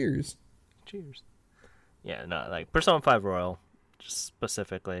job. Cheers. Cheers. Yeah, no, like Persona 5 Royal, just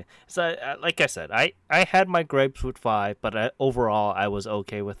specifically. So, like I said, I had my gripes with 5, but overall I was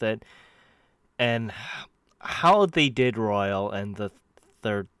okay with it. And how they did Royal and the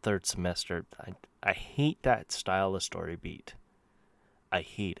third semester, I hate that style of story beat. I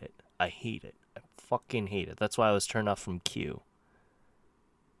hate it. I fucking hate it. That's why I was turned off from Q.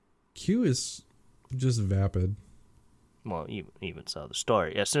 Q is just vapid. Well, even so, the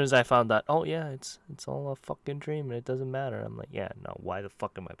story. As soon as I found out, oh yeah, it's all a fucking dream and it doesn't matter. I'm like, yeah, no, why the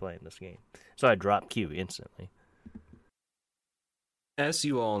fuck am I playing this game? So I dropped Q instantly. As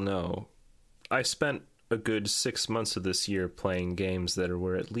you all know, I spent a good 6 months of this year playing games that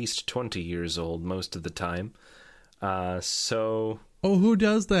were at least 20 years old most of the time. So... Oh, who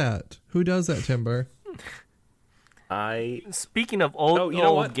does that? Who does that, Timber? Speaking of old,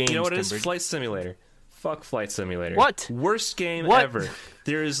 old games, you know what it is? Timber. Flight Simulator. Fuck Flight Simulator. What? Worst game ever.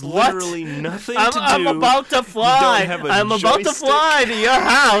 There is literally nothing to do. I'm about to fly. I'm about to fly to your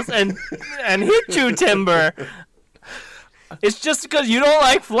house and hit you, Timber. It's just because you don't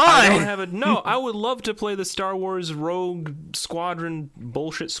like flying. I don't have it. No, I would love to play the Star Wars Rogue Squadron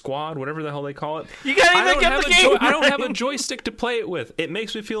bullshit squad, whatever the hell they call it. You can't even get the game. I don't have a joystick to play it with. It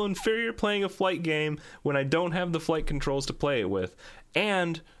makes me feel inferior playing a flight game when I don't have the flight controls to play it with.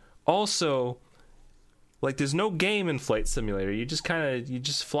 And also, like, there's no game in Flight Simulator. You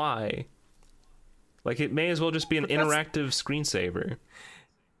just fly. Like, it may as well just be an interactive screensaver.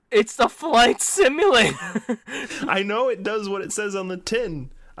 It's the Flight Simulator. I know it does what it says on the tin.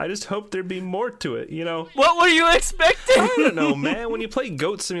 I just hope there'd be more to it, What were you expecting? I don't know, man. When you play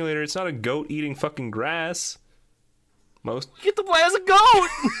Goat Simulator, it's not a goat eating fucking grass. You get to play as a goat.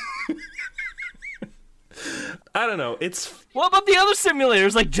 I don't know. What about the other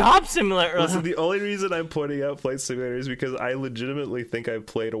simulators, like Job Simulator? Listen, the only reason I'm pointing out Flight Simulator is because I legitimately think I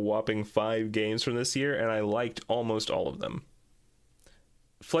played a whopping 5 games from this year, and I liked almost all of them.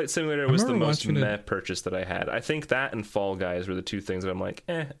 Flight Simulator was the most meh purchase that I had. I think that and Fall Guys were the two things that I'm like,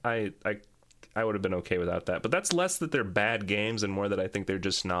 I would have been okay without that. But that's less that they're bad games and more that I think they're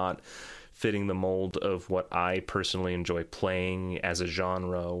just not fitting the mold of what I personally enjoy playing as a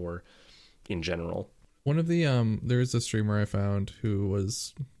genre or in general. One of the there's a streamer I found who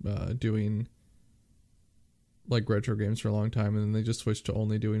was doing like retro games for a long time, and then they just switched to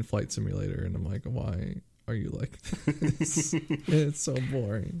only doing Flight Simulator, and I'm like, why are you like this? It's so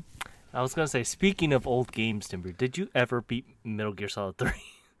boring. I was gonna say, speaking of old games, Timber, did you ever beat Metal Gear Solid 3?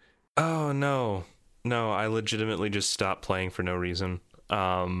 Oh no, I legitimately just stopped playing for no reason.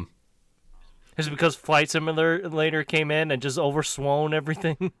 Is it because Flight Simulator came in and just overswown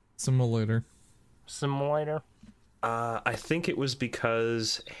everything? Simulator. I think it was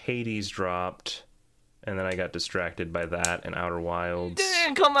because Hades dropped, and then I got distracted by that and Outer Wilds.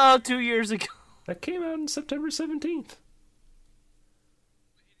 Didn't come out 2 years ago. That came out on September 17th.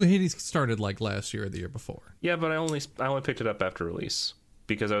 Hades started like last year or the year before. Yeah, but I only picked it up after release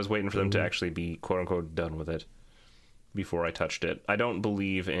because I was waiting for them to actually be quote unquote done with it before I touched it. I don't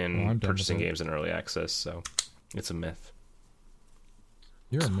believe in purchasing games in early access, so it's a myth.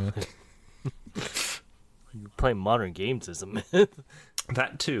 You're a myth. You play modern games as a myth.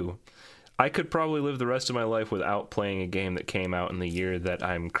 That too. I could probably live the rest of my life without playing a game that came out in the year that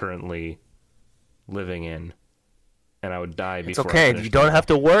I'm currently living in, and I would die before. It's okay. You don't have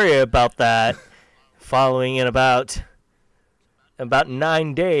to worry about that. Following in about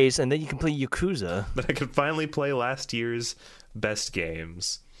 9 days, and then you can play Yakuza. But I could finally play last year's best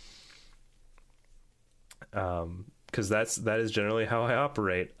games. Because that is generally how I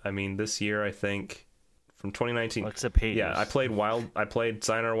operate. I mean, this year I think from 2019. Except Hades. Yeah, I played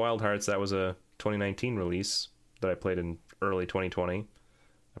Sayonara Wild Hearts. That was a 2019 release that I played in early 2020.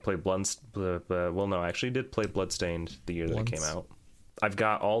 I played I actually did play Bloodstained the year that it came out. I've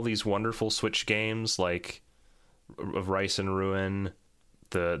got all these wonderful Switch games like of Rice and Ruin,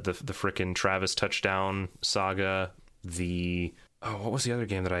 the frickin' Travis Touchdown saga, what was the other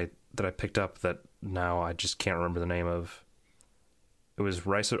game that I picked up that now I just can't remember the name of? It was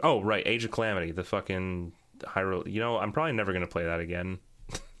Rice. Oh, right, Age of Calamity, the fucking Hyrule. You know, I'm probably never gonna play that again.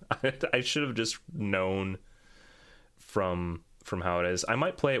 I should have just known from how it is. I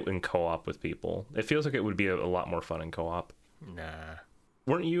might play it in co-op with people. It feels like it would be a lot more fun in co-op. Nah.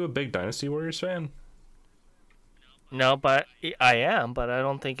 Weren't you a big Dynasty Warriors fan? No, but I am, but I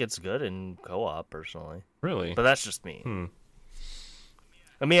don't think it's good in co-op personally. Really? But that's just me.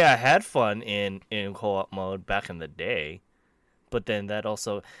 I mean, I had fun in co-op mode back in the day, but then that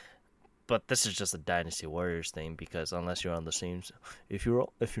also... But this is just a Dynasty Warriors thing, because unless you're on the same... If you're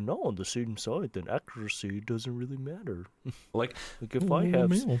not on the same side, then accuracy doesn't really matter. Like if I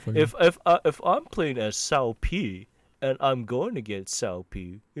have... If I'm playing as Sao P, and I'm going against Sao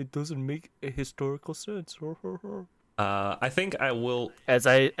P, it doesn't make a historical sense. I think I will... As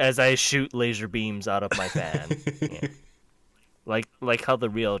I shoot laser beams out of my fan. Yeah. Like how the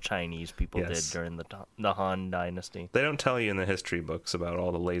real Chinese people did during the Han Dynasty. They don't tell you in the history books about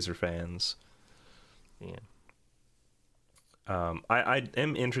all the laser fans. Yeah. I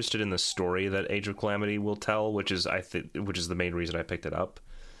am interested in the story that Age of Calamity will tell, which is the main reason I picked it up.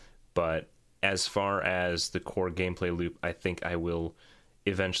 But as far as the core gameplay loop, I think I will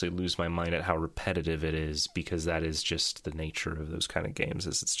eventually lose my mind at how repetitive it is, because that is just the nature of those kind of games.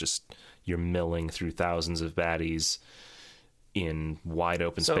 It's just you're milling through thousands of baddies in wide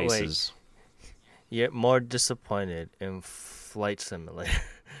open spaces. You're more disappointed in Flight Simulator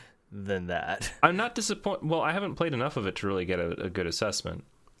than that. I'm not disappointed. Well, I haven't played enough of it to really get a good assessment.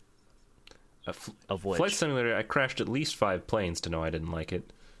 Of which? Flight Simulator, I crashed at least 5 planes to know I didn't like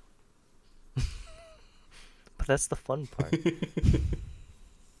it. But that's the fun part.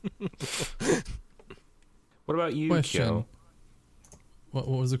 What about you, question. Kyo? What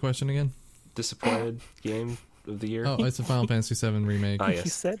was the question again? Disappointed game of the year? Oh, it's a Final Fantasy VII remake. Yes.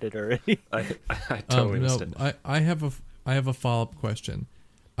 You said it already. I totally missed it. I have a follow-up question.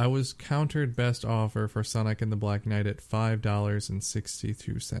 I was countered best offer for Sonic and the Black Knight at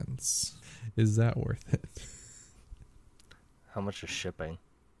 $5.62. Is that worth it? How much is shipping?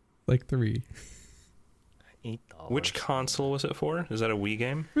 Like $3. $8. Which console was it for? Is that a Wii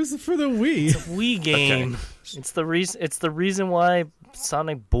game? It was for the Wii. It's a Wii game. Okay. It's the reason why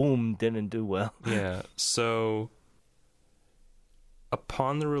Sonic Boom didn't do well. Yeah. So,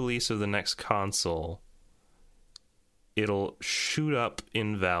 upon the release of the next console, it'll shoot up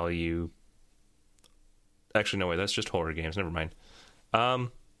in value. Actually, no, wait, that's just horror games. Never mind.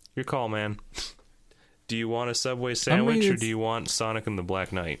 Your call, man. Do you want a Subway sandwich or do you want Sonic and the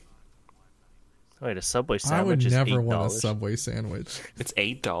Black Knight? Wait, a Subway sandwich is $8? I would never want a Subway sandwich. It's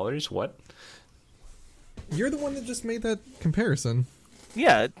 $8? What? You're the one that just made that comparison.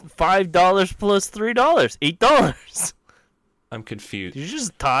 Yeah, $5 plus $3. $8. I'm confused. Did you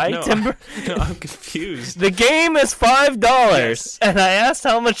just tie, Timber? No, I'm confused. The game is $5, yes. And I asked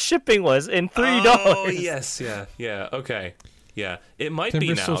how much shipping was, and $3. Oh, yes, yeah, okay. Yeah, it might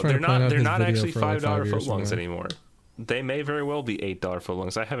Timber's be now. They're not actually $5 footlongs away. anymore. They may very well be $8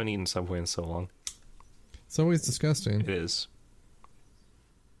 footlongs. I haven't eaten Subway in so long. It's always disgusting. It is.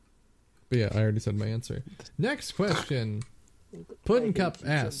 But yeah, I already said my answer. Next question. Puddin' Cup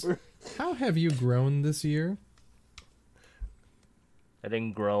asks, how have you grown this year? I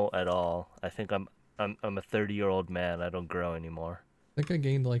didn't grow at all. I think I'm a 30-year-old man. I don't grow anymore. I think I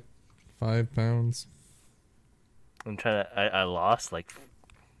gained like 5 pounds. I lost like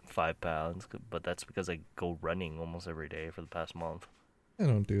 5 pounds, but that's because I go running almost every day for the past month. I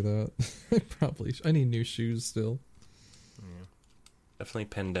don't do that. I need new shoes still. Yeah. Definitely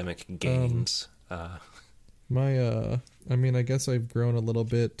pandemic gains. I guess I've grown a little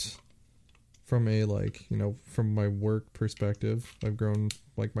bit from from my work perspective. I've grown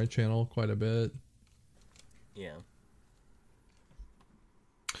like my channel quite a bit. Yeah.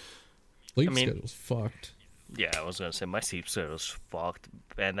 Sleep schedule's fucked. Yeah, I was gonna say my sleep schedule's fucked,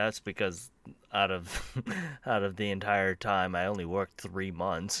 and that's because out of the entire time I only worked 3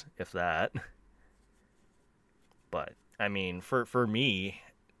 months, if that. But I mean, for me,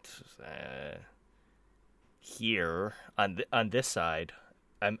 here on this side,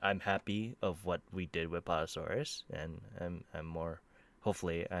 I'm happy of what we did with Potosaurus, and I'm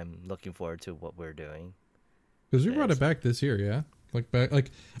looking forward to what we're doing. Because we brought it back this year, yeah. Like back,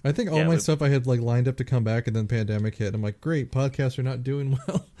 like I think all my stuff I had like lined up to come back, and then pandemic hit. I'm like, great, podcasts are not doing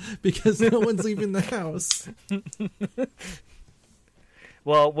well because no one's leaving the house.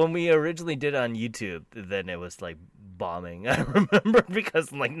 Well, when we originally did on YouTube, then it was like bombing. I remember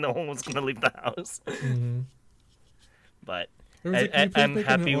because like no one was gonna leave the house. Mm-hmm. But Like, I'm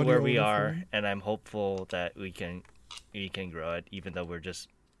happy where we are, and I'm hopeful that we can grow it, even though we're just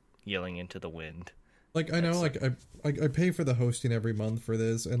yelling into the wind. Like I know, like I pay for the hosting every month for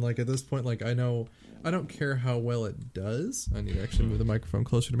this, and like at this point, like I know I don't care how well it does. I need to actually move the microphone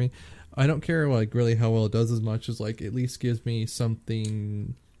closer to me. I don't care like really how well it does as much as like at least gives me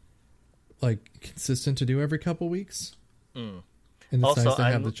something like consistent to do every couple weeks. Mm. And it's also, nice to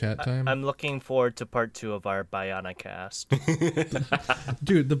have the chat time. I'm looking forward to part 2 of our Bionic cast.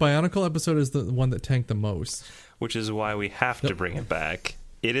 Dude, the Bionicle episode is the one that tanked the most. Which is why we have to bring it back.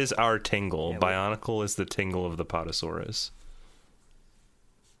 It is our tingle. Yeah, Bionicle is the tingle of the Potosaurus.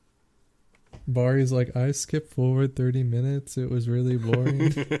 Bari's like, I skipped forward 30 minutes. It was really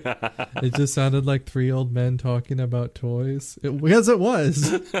boring. It just sounded like 3 old men talking about toys. Yes, it was.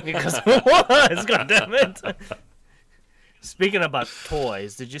 Because it was, goddammit. Speaking about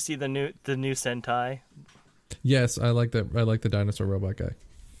toys, did you see the new Sentai? Yes, I like that. I like the dinosaur robot guy.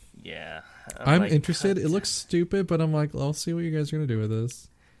 Yeah. I'm like, interested. It looks stupid, but I'm like, I'll see what you guys are going to do with this.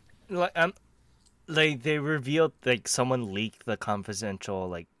 Like they revealed like someone leaked the confidential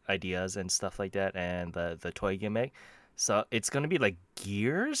like ideas and stuff like that, and the toy gimmick. So it's gonna be like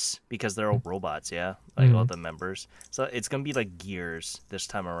Gears because they're all robots, yeah, like all the members. So it's gonna be like Gears this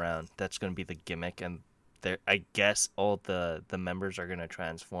time around. That's gonna be the gimmick, and I guess all the members are gonna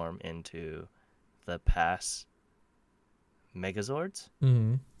transform into the past Megazords.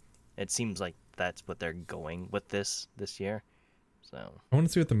 Mm-hmm. It seems like that's what they're going with this year. So I want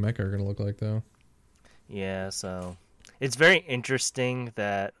to see what the mecha are going to look like, though. Yeah, so it's very interesting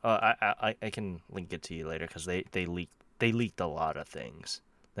that I can link it to you later because they leaked a lot of things.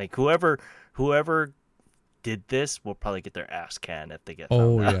 Like whoever did this will probably get their ass canned if they get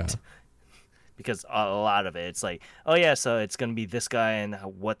found out. Yeah. Because a lot of it's like, oh yeah, so it's gonna be this guy and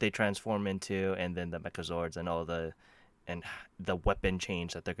what they transform into, and then the Megazords and all the weapon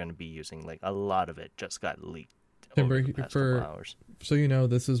change that they're gonna be using. Like a lot of it just got leaked. Over the past couple hours. So you know,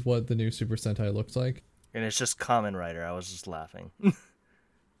 this is what the new Super Sentai looks like. And it's just Kamen Rider. I was just laughing.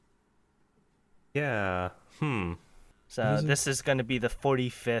 Yeah. So this is going to be the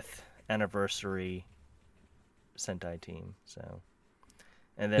 45th anniversary Sentai team. So,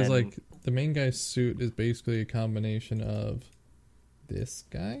 and then it's like the main guy's suit is basically a combination of this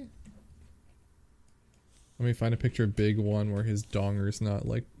guy. Let me find a picture of Big One where his donger's not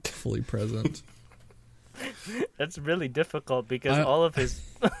like fully present. That's really difficult because all of his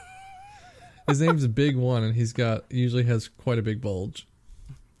his name's Big One, and usually has quite a big bulge.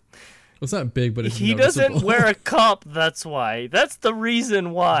 Well, it's not big, but it's he noticeable. Doesn't wear a cup. That's why. That's the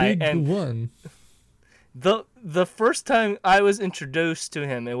reason why. Big One. The first time I was introduced to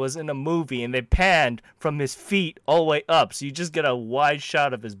him, it was in a movie, and they panned from his feet all the way up, so you just get a wide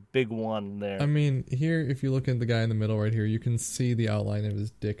shot of his Big One there. I mean, here, if you look at the guy in the middle right here, you can see the outline of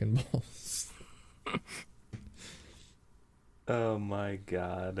his dick and balls. Oh my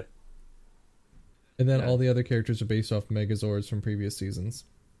god. And then all the other characters are based off Megazords from previous seasons.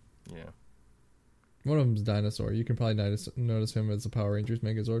 Yeah. One of them's Dinosaur. You can probably notice him as the Power Rangers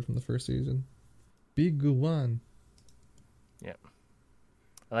Megazord from the first season. Big One. Yeah.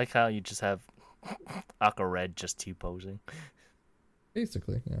 I like how you just have Aqua Red just T-posing.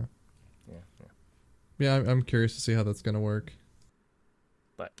 Basically, yeah. Yeah. Yeah, I'm curious to see how that's going to work.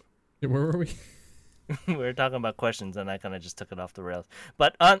 But where were we? We were talking about questions, and I kind of just took it off the rails.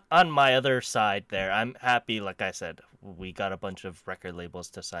 But on my other side there, I'm happy. Like I said, we got a bunch of record labels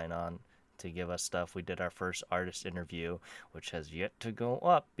to sign on to give us stuff. We did our first artist interview, which has yet to go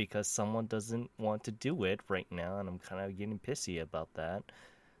up because someone doesn't want to do it right now, and I'm kind of getting pissy about that.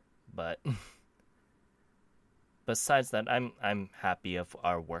 But besides that, I'm happy of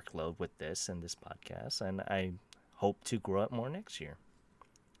our workload with this and this podcast, and I hope to grow it more next year.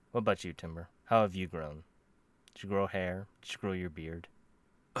 What about you, Timber? How have you grown? Did you grow hair? Did you grow your beard?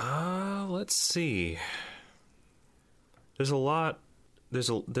 Let's see. There's a lot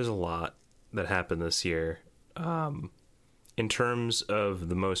that happened this year. In terms of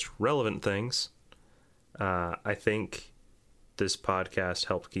the most relevant things, I think this podcast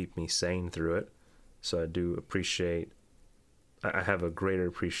helped keep me sane through it. So I do appreciate. I have a greater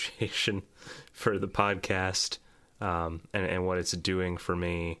appreciation for the podcast and what it's doing for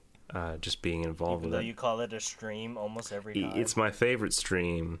me. Just being involved with it. Even though you call it a stream almost every time. It's my favorite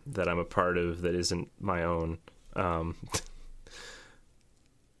stream that I'm a part of that isn't my own.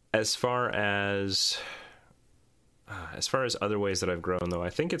 As far as other ways that I've grown, though, I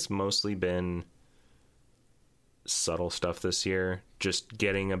think it's mostly been subtle stuff this year. Just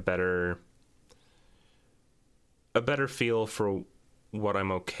getting a better feel for what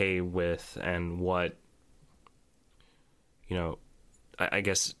I'm okay with and what, I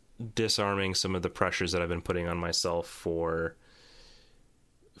guess disarming some of the pressures that I've been putting on myself for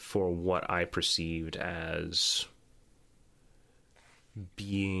what I perceived as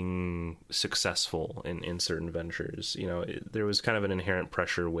being successful in certain ventures. There was kind of an inherent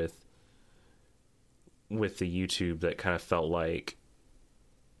pressure with the YouTube that kind of felt like,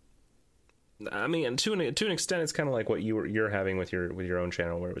 I mean, to an extent, it's kind of like what you're having with your own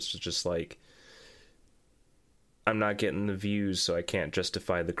channel, where it was just like, I'm not getting the views, so I can't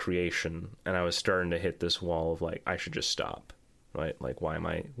justify the creation. And I was starting to hit this wall of like, I should just stop, right? Like,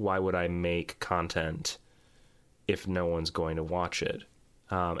 why would I make content if no one's going to watch it?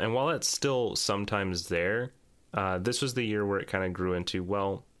 And while it's still sometimes there, this was the year where it kind of grew into,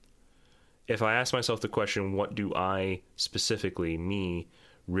 well, if I ask myself the question, what do I specifically, me,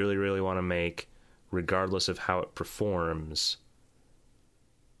 really, really want to make, regardless of how it performs,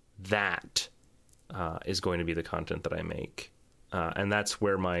 that is going to be the content that I make. And that's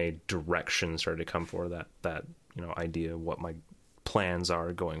where my direction started to come for that idea of what my plans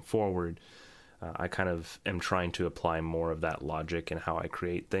are going forward. I kind of am trying to apply more of that logic in how I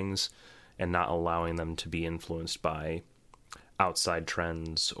create things and not allowing them to be influenced by outside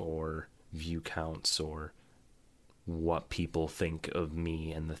trends or view counts or what people think of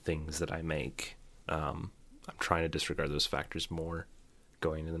me and the things that I make. I'm trying to disregard those factors more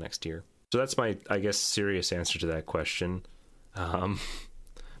going into the next year. So that's my, I guess, serious answer to that question.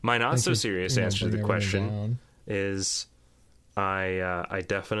 My not so serious answer to the question is I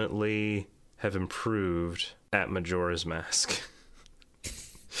definitely have improved at Majora's Mask.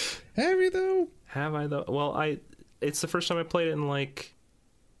 Have you though? Have I though? Well, it's the first time I played it in like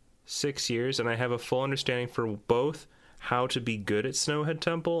 6 years, and I have a full understanding for both how to be good at Snowhead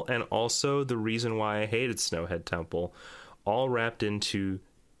Temple and also the reason why I hated Snowhead Temple, all wrapped into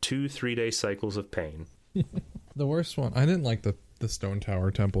 2-3 day cycles of pain. The worst one, I didn't like the Stone Tower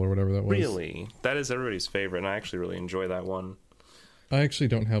Temple or whatever that was. Really? That is everybody's favorite, and I actually really enjoy that one. I actually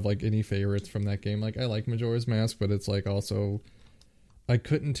don't have like any favorites from that game. Like, I like Majora's Mask, but it's like also, I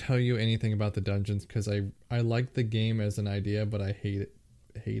couldn't tell you anything about the dungeons because I like the game as an idea, but I hate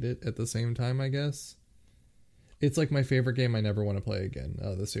it at the same time, I guess. It's like my favorite game I never want to play again,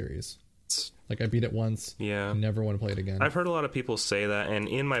 the series. Like, I beat it once. Yeah. Never want to play it again. I've heard a lot of people say that, and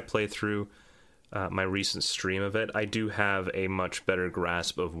in my playthrough, my recent stream of it, I do have a much better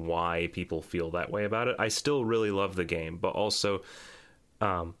grasp of why people feel that way about it. I still really love the game, but also,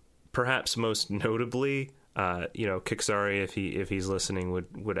 perhaps most notably, Kixari, if he's listening,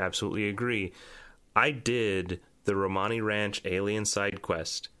 would absolutely agree. I did the Romani Ranch alien side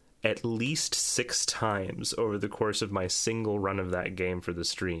quest at least 6 times over the course of my single run of that game for the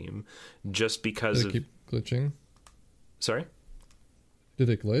stream, just because Did it keep glitching? Sorry? Did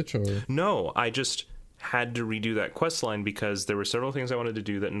it glitch or? No, I just had to redo that quest line because there were several things I wanted to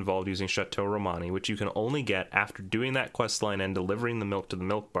do that involved using Chateau Romani, which you can only get after doing that quest line and delivering the milk to the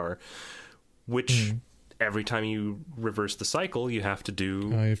milk bar, which every time you reverse the cycle, you have to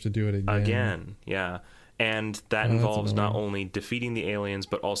do... Oh, you have to do it again. Yeah. And that involves not only defeating the aliens,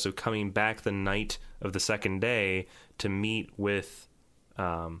 but also coming back the night of the second day to meet with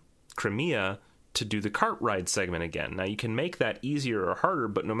Crimea to do the cart ride segment again. Now, you can make that easier or harder,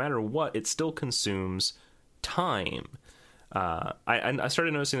 but no matter what, it still consumes time. I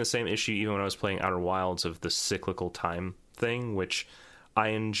started noticing the same issue even when I was playing Outer Wilds of the cyclical time thing, which I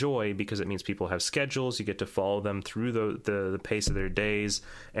enjoy because it means people have schedules. You get to follow them through the pace of their days,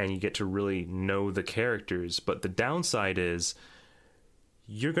 and you get to really know the characters. But the downside is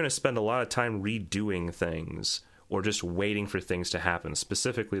you're going to spend a lot of time redoing things or just waiting for things to happen,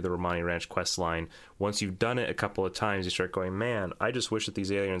 specifically the Romani Ranch quest line. Once you've done it a couple of times, you start going, man, I just wish that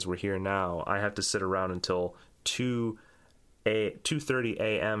these aliens were here now. I have to sit around until 2:30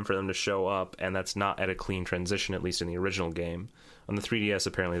 a.m. for them to show up, and that's not at a clean transition, at least in the original game. On the 3DS,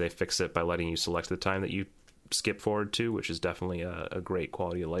 apparently they fix it by letting you select the time that you skip forward to, which is definitely a great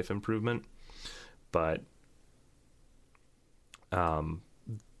quality of life improvement. But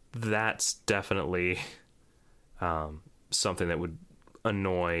that's definitely something that would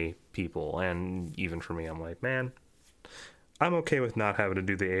annoy people. And even for me, I'm like, man, I'm okay with not having to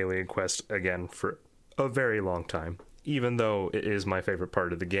do the alien quest again for a very long time. Even though it is my favorite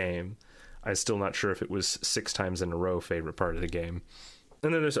part of the game, I'm still not sure if it was 6 times in a row favorite part of the game.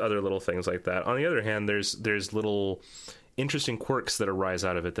 And then there's other little things like that. On the other hand, there's little interesting quirks that arise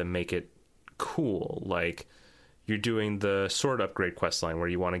out of it that make it cool. Like, you're doing the sword upgrade quest line where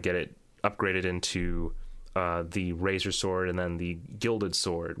you want to get it upgraded into the Razor Sword and then the Gilded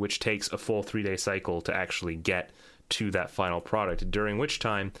Sword, which takes a full 3-day cycle to actually get to that final product, during which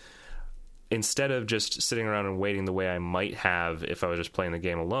time, instead of just sitting around and waiting the way I might have if I was just playing the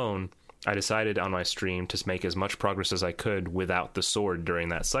game alone, I decided on my stream to make as much progress as I could without the sword during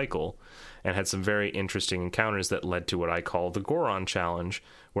that cycle, and had some very interesting encounters that led to what I call the Goron Challenge,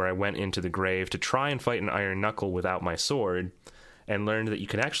 where I went into the grave to try and fight an Iron Knuckle without my sword, and learned that you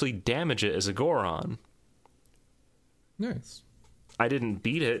can actually damage it as a Goron. Nice. I didn't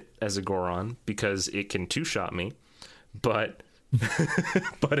beat it as a Goron because it can two-shot me, but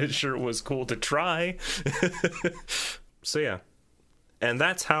but it sure was cool to try. So yeah. And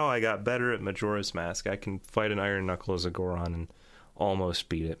that's how I got better at Majora's Mask. I can fight an Iron Knuckle as a Goron and almost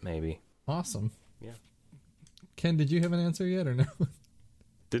beat it, maybe. Awesome. Yeah. Ken, did you have an answer yet or no?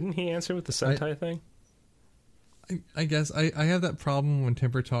 Didn't he answer with the Sentai thing? I guess. I have that problem when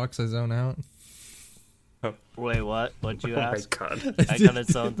Timber talks, I zone out. Oh. Wait, what? What'd you ask? Oh my God. I kind of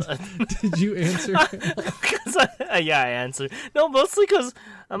zoned. Did you answer? Yeah, I answered. No, mostly because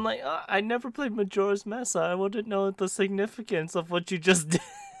I'm like, I never played Majora's Mask, so I wouldn't know the significance of what you just did.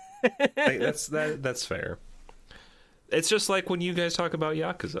 That's fair. It's just like when you guys talk about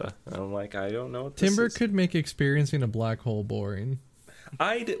Yakuza. I'm like, I don't know what this Timber is. could make experiencing a black hole boring.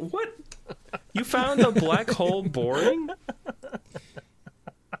 What? You found a black hole boring?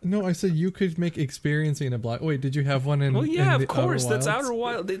 No, I said you could make experiencing a black... Wait, did you have one in... Well, yeah, in of course. That's Outer Outer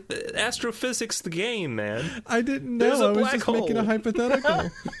Wild. Astrophysics, the game, man. I didn't know. There's a I was black just hole. making a hypothetical.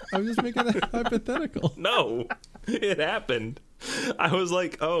 I was just making a hypothetical. No, it happened. I was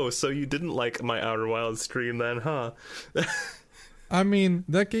like, oh, so you didn't like my Outer Wild stream then, huh? I mean,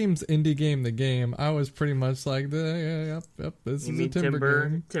 that game's indie game, the game. I was pretty much like, yep, this You is mean a Timber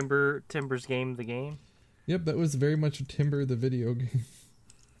game. Timber's game, the game? Yep, that was very much Timber, the video game.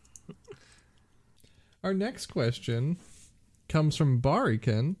 Our next question comes from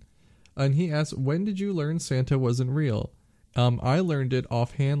Barikan, and he asks, when did you learn Santa wasn't real? I learned it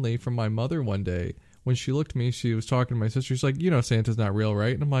offhandedly from my mother one day. When she looked at me, she was talking to my sister. She's like, you know Santa's not real,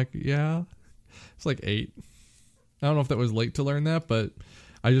 right? And I'm like, yeah. It's like 8. I don't know if that was late to learn that, but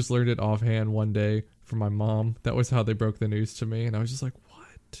I just learned it offhand one day from my mom. That was how they broke the news to me, and I was just like,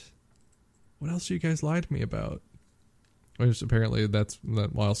 what? What else do you guys lie to me about? Which apparently that's why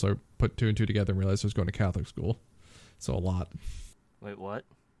I also put 2 and 2 together and realized I was going to Catholic school. So a lot. Wait, what?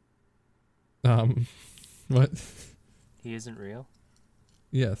 What? He isn't real?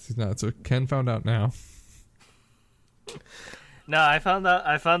 Yes, he's not. So Ken found out now. No, I found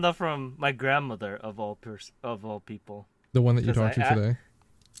out from my grandmother of all people. The one that you talked to today?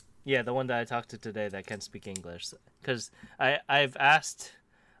 Yeah, the one that I talked to today that can speak English. Because I asked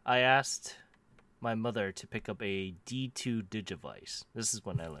my mother to pick up a D2 Digivice. This is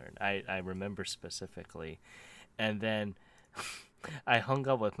when I learned. I remember specifically. And then I hung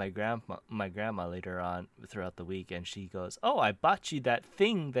out with my grandma later on throughout the week, and she goes, "Oh, I bought you that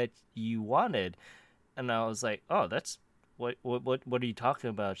thing that you wanted." And I was like, "Oh, that's what are you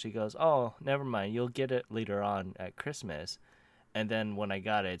talking about?" She goes, "Oh, never mind. You'll get it later on at Christmas." And then when I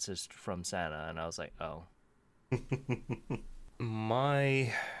got it, it's just from Santa, and I was like, "Oh."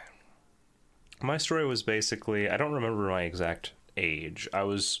 My story was basically, I don't remember my exact age. I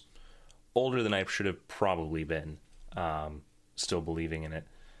was older than I should have probably been, still believing in it.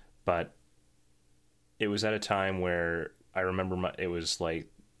 But it was at a time where I remember it was like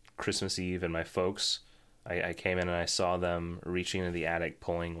Christmas Eve, and my folks, I came in and I saw them reaching into the attic,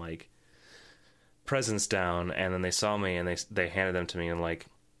 pulling like presents down, and then they saw me and they handed them to me, and like,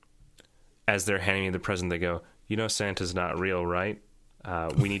 as they're handing me the present, they go, "You know Santa's not real, right?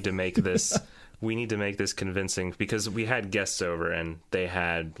 We need to make this... We need to make this convincing," because we had guests over and they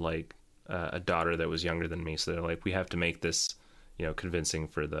had like a daughter that was younger than me. So they're like, we have to make this, convincing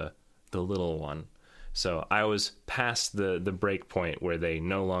for the little one. So I was past the break point where they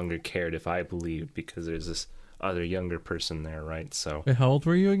no longer cared if I believed, because there's this other younger person there. Right. So Wait, how old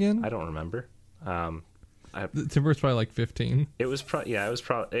were you again? I don't remember. Timber's probably like 15. It was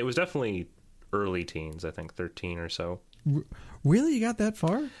it was definitely early teens. I think 13 or so. Really? You got that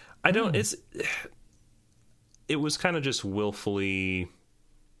far? I don't. It was kind of just willfully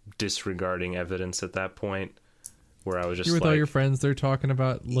disregarding evidence at that point, where I was just you're with like, all your friends. They're talking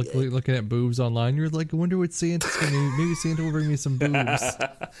about looking at boobs online. You're like, I wonder what Santa's going to. Maybe Santa will bring me some boobs.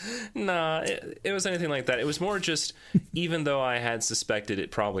 Nah, it was anything like that. It was more just, even though I had suspected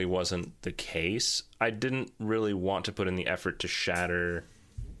it probably wasn't the case, I didn't really want to put in the effort to shatter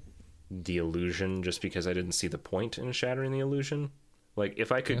the illusion just because I didn't see the point in shattering the illusion. Like,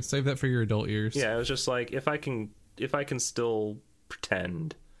 if I could save that for your adult years. Yeah, it was just like, if I can still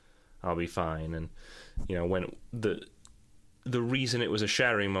pretend, I'll be fine. And when the reason it was a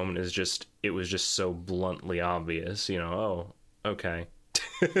shattering moment is just, it was just so bluntly obvious. Oh, okay.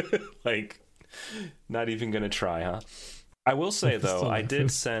 Like, not even gonna try, huh? I will say, though, I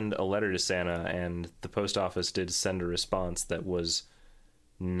did send a letter to Santa, and the post office did send a response that was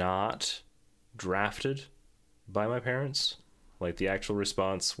not drafted by my parents. Like, the actual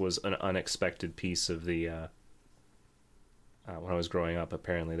response was an unexpected piece of the... when I was growing up,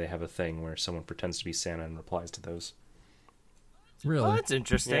 apparently they have a thing where someone pretends to be Santa and replies to those. Really? Oh, that's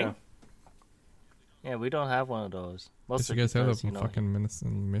interesting. Yeah, we don't have one of those. Most of you guys have them in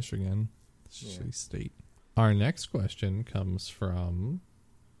fucking Michigan. Shitty state. Our next question comes from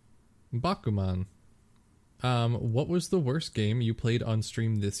Bakuman. What was the worst game you played on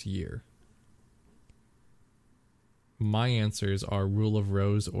stream this year? My answers are Rule of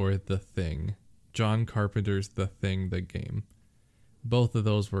Rose or The Thing. John Carpenter's The Thing, the game. Both of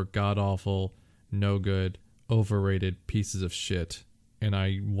those were god-awful, no good, overrated pieces of shit, and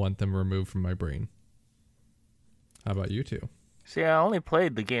I want them removed from my brain. How about you two? See, I only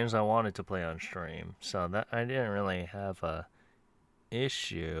played the games I wanted to play on stream, so that I didn't really have a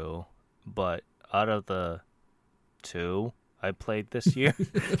issue. But out of the 2 I played this year,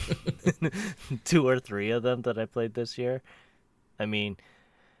 2 or 3 of them that I played this year, I mean,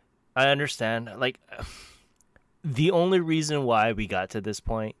 I understand. Like, the only reason why we got to this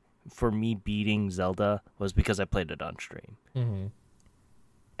point for me beating Zelda was because I played it on stream. Mm-hmm.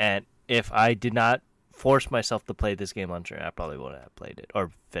 And if I did not force myself to play this game on stream, I probably wouldn't have played it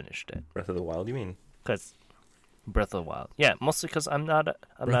or finished it. Breath of the Wild, you mean? Because Breath of the Wild, yeah, mostly because I'm not a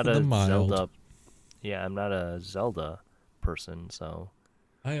Zelda. Yeah, I'm not a Zelda person, so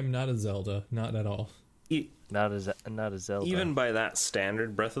I am not a Zelda, not at all. Not a Zelda. Even by that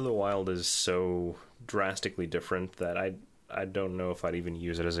standard, Breath of the Wild is so drastically different that I don't know if I'd even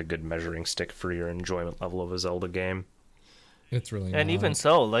use it as a good measuring stick for your enjoyment level of a Zelda game. It's really and not. Even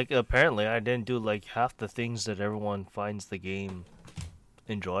so, like, apparently I didn't do like half the things that everyone finds the game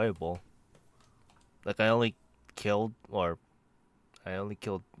enjoyable. Like, I only killed 1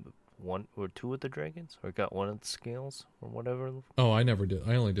 or 2 of the dragons, or got 1 of the scales, or whatever. Oh, I never did.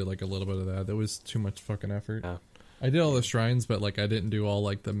 I only did like a little bit of that. That was too much fucking effort. Yeah. I did all the shrines, but like I didn't do all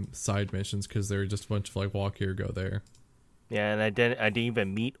like the side missions because they were just a bunch of like walk here, go there. Yeah, and I didn't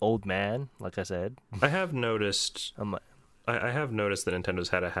even meet Old Man, like I said. I have noticed. I have noticed that Nintendo's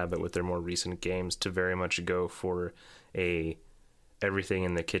had a habit with their more recent games to very much go for a everything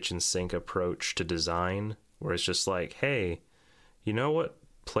in the kitchen sink approach to design, where it's just like, hey, you know what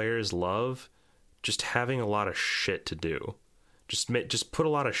players love? Just having a lot of shit to do. Just put a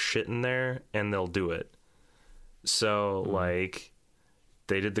lot of shit in there and they'll do it. So, like,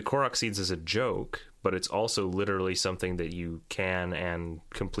 they did the Korok seeds as a joke, but it's also literally something that you can and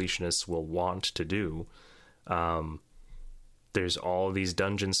completionists will want to do. There's all these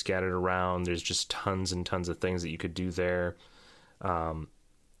dungeons scattered around. There's just tons and tons of things that you could do there.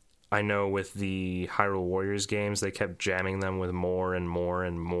 I know with the Hyrule Warriors games, they kept jamming them with more and more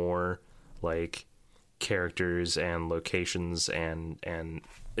and more, like, characters and locations and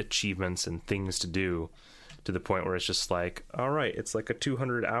achievements and things to do, to the point where it's just like, all right, it's like a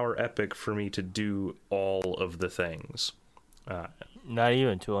 200-hour epic for me to do all of the things. Not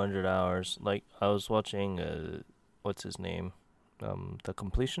even 200 hours. Like, I was watching, what's his name? The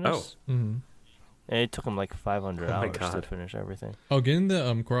Completionist? Oh. Mm-hmm. And it took him like 500 hours to finish everything. Oh, getting the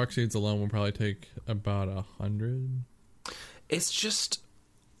Korok seeds alone will probably take about 100. It's just...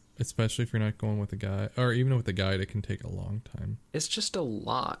 Especially if you're not going with a guide, or even with a guide, it can take a long time. It's just a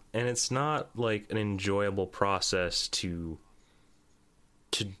lot, and it's not like an enjoyable process to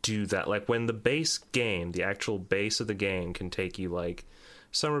do that. Like, when the base game, the actual base of the game, can take you like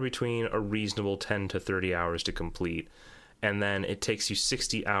somewhere between a reasonable 10 to 30 hours to complete, and then it takes you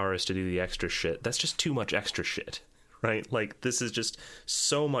 60 hours to do the extra shit. That's just too much extra shit, right? Like, this is just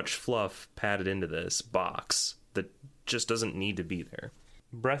so much fluff padded into this box that just doesn't need to be there.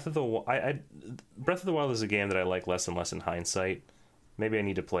 Breath of the Wild is a game that I like less and less in hindsight. Maybe I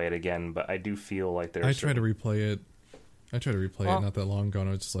need to play it again, but I do feel like there's... I tried to replay it not that long ago, and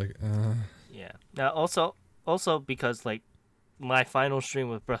I was just like, Yeah. Now, also because, like, my final stream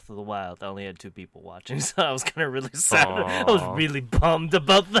with Breath of the Wild, I only had 2 people watching, so I was kind of really sad. Aww. I was really bummed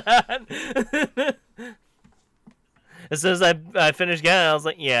about that. As soon as I finished getting it, I was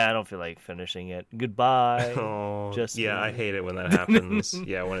like, yeah, I don't feel like finishing it. Goodbye. Oh, I hate it when that happens.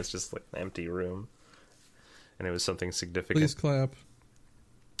 Yeah, when it's just like an empty room. And it was something significant. please clap.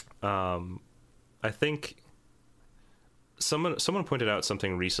 I think someone pointed out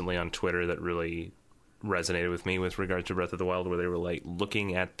something recently on Twitter that really resonated with me with regard to Breath of the Wild, where they were like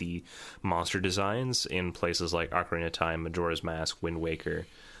looking at the monster designs in places like Ocarina of Time, Majora's Mask, Wind Waker.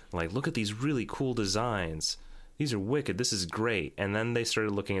 Like, look at these really cool designs. These are wicked. This is great. And then they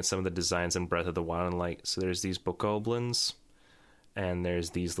started looking at some of the designs in Breath of the Wild, and like, so there's these bokoblins, and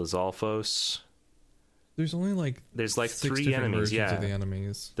there's these Lizalfos. There's only like 3 enemies. Yeah, of the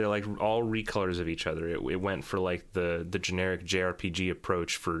enemies. They're like all recolors of each other. It went for like the generic JRPG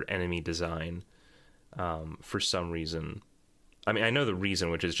approach for enemy design. For some reason. I mean, I know the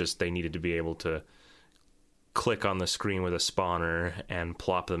reason, which is just they needed to be able to click on the screen with a spawner and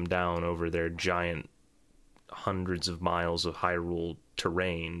plop them down over their giant hundreds of miles of Hyrule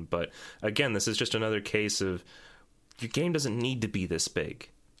terrain. But again, this is just another case of your game doesn't need to be this big.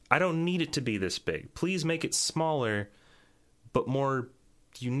 I don't need it to be this big. Please make it smaller, but more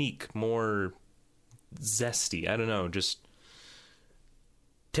unique, more zesty. I don't know, just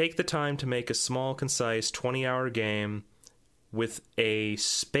take the time to make a small, concise 20-hour game with a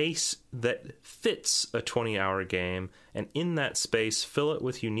space that fits a 20-hour game, and in that space, fill it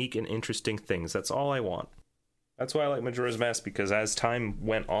with unique and interesting things. That's all I want. That's why I like Majora's Mask, because as time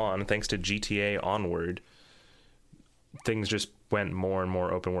went on, thanks to GTA Onward, things just went more and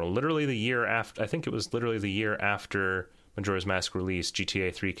more open world. Literally the year after, I think it was literally the year after Majora's Mask released,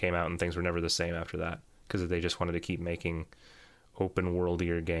 GTA 3 came out, and things were never the same after that, because they just wanted to keep making open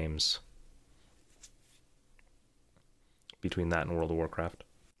worldier games. Between that and World of Warcraft.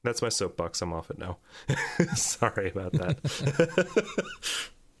 That's my soapbox. I'm off it now. Sorry about that.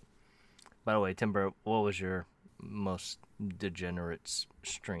 By the way, Timber, what was your most degenerate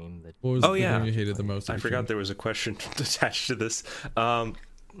stream? What was the thing you hated the most? I forgot there was a question attached to this. I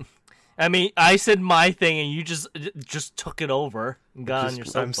mean, I said my thing, and you just took it over and got on your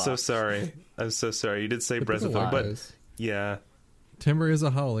soapbox. I'm so sorry. You did say Breath of the Wild, but yeah. Timber is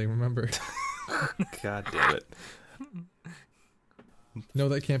a howling, remember? God damn it. No,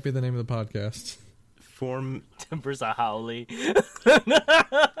 that can't be the name of the podcast. Timber's a howly.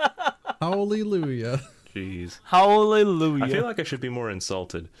 Hallelujah. Jeez. Hallelujah. I feel like I should be more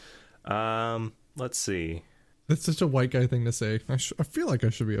insulted. Let's see. That's such a white guy thing to say. I feel like I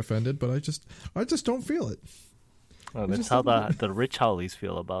should be offended, but I just don't feel it. Well, that's how the rich howlies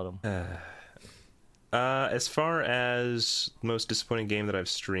feel about them. As far as most disappointing game that I've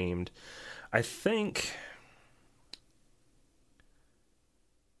streamed, I think...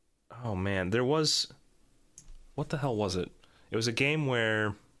 Oh man, there was... What the hell was it? It was a game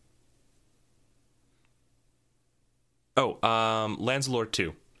where... Lancelot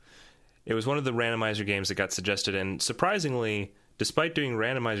 2. It was one of the randomizer games that got suggested, and surprisingly, despite doing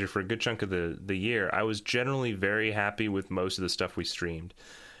randomizer for a good chunk of the year, I was generally very happy with most of the stuff we streamed.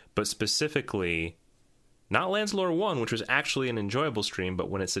 But specifically... Not Lancelot 1, which was actually an enjoyable stream, but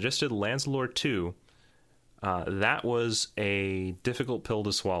when it suggested Lancelot 2, that was a difficult pill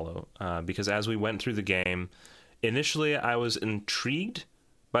to swallow. Because as we went through the game, initially I was intrigued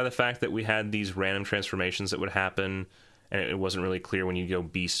by the fact that we had these random transformations that would happen, and it wasn't really clear when you go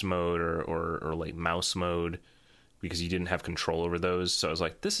beast mode or like mouse mode, because you didn't have control over those. So I was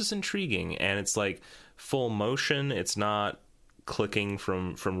like, this is intriguing, and it's like full motion. It's not clicking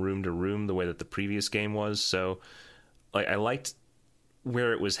from room to room the way that the previous game was. So like I liked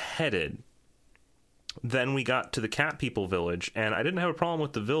where it was headed. Then we got to the cat people village, and I didn't have a problem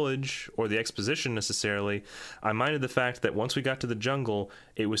with the village or the exposition necessarily. I minded the fact that once we got to the jungle,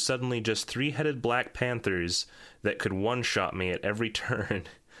 it was suddenly just 3-headed black panthers that could one-shot me at every turn.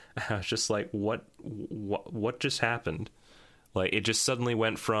 I was just like, what just happened? Like, it just suddenly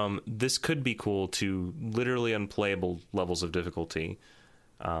went from, this could be cool, to literally unplayable levels of difficulty.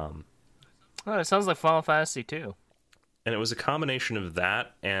 It sounds like Final Fantasy 2. And it was a combination of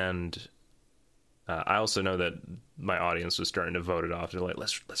that, and I also know that my audience was starting to vote it off. They're like,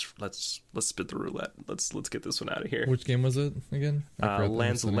 let's spit the roulette. Let's get this one out of here. Which game was it again?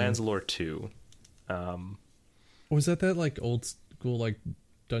 Lancelot 2. Was that like old school like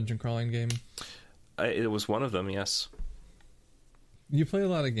dungeon crawling game? It was one of them, yes. You play a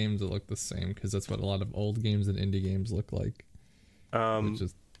lot of games that look the same, because that's what a lot of old games and indie games look like. Which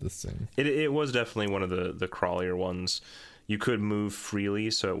is the same. It was definitely one of the crawlier ones. You could move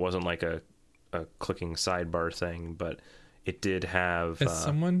freely, so it wasn't like a clicking sidebar thing, but it did have... As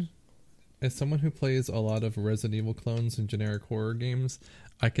someone who plays a lot of Resident Evil clones and generic horror games,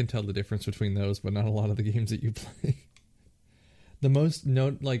 I can tell the difference between those, but not a lot of the games that you play. The most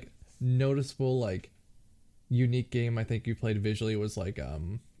noticeable, like, unique game I think you played visually was like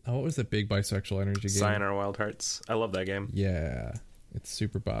what was the big bisexual energy game? Sayonara Wild Hearts. I love that game. Yeah, It's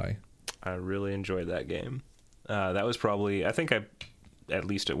super buy. I really enjoyed that game. That was probably, I think I at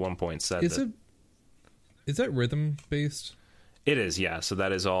least at one point said is that rhythm based? It is, yeah. So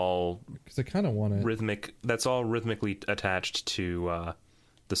that is all because I kind of want it rhythmic. That's all rhythmically attached to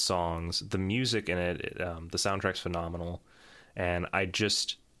the songs, the music in it. The soundtrack's phenomenal, and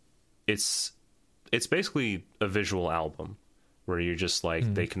it's basically a visual album where you're just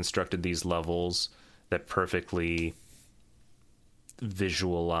like they constructed these levels that perfectly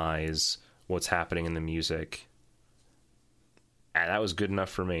visualize what's happening in the music. And that was good enough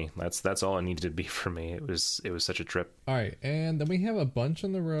for me. That's all it needed to be for me. It was such a trip. All right, and then we have a bunch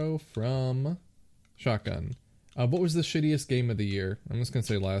in the row from Shotgun. What was the shittiest game of the year? I'm just gonna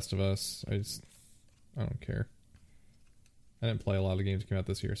say Last of Us. I don't care. I didn't play a lot of games that came out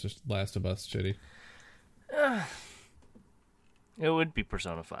this year, so just Last of Us shitty. It would be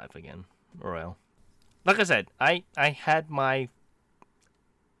Persona 5 again, Royal. Like I said, I had my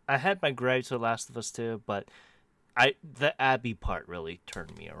gripes with Last of Us 2, but the Abby part really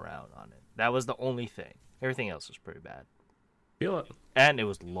turned me around on it. That was the only thing. Everything else was pretty bad. Feel it. And it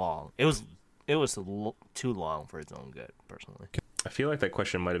was long. It was too long for its own good, personally. I feel like that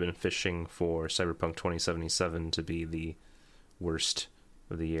question might have been fishing for Cyberpunk 2077 to be the worst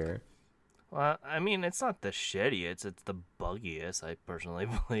of the year. Well, I mean, it's not the shittiest, it's the buggiest, I personally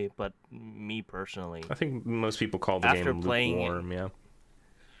believe, but me personally... I think most people call the game lukewarm, yeah.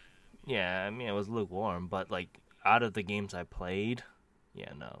 Yeah, I mean, it was lukewarm, but, like, out of the games I played,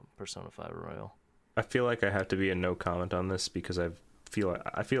 yeah, no, Persona 5 Royal. I feel like I have to be a no comment on this because I feel...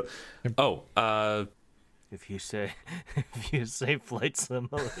 If you say Flight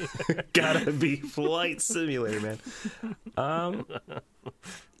Simulator. Gotta be Flight Simulator, man.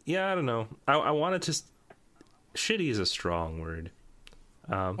 Yeah, I don't know. I wanted to... Shitty is a strong word.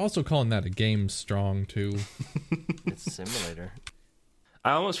 Also calling that a game strong, too. It's a simulator.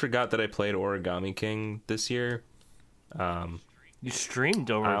 I almost forgot that I played Origami King this year. You streamed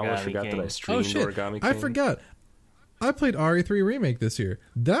Origami King. I almost forgot that I streamed Origami King. I forgot. I played RE3 Remake this year.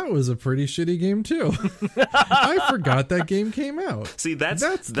 That was a pretty shitty game, too. I forgot that game came out. See, that's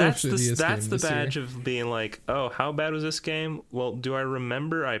the badge year. of being like, oh, how bad was this game? Well, do I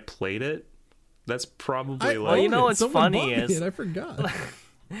remember I played it? That's probably well, you know what's funny is I forgot.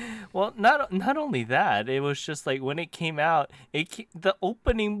 Well, not only that, it was just like when it came out, the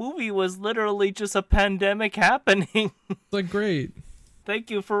opening movie was literally just a pandemic happening. Like, great.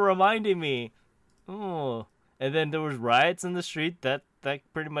 Thank you for reminding me. Oh, and then there was riots in the street. That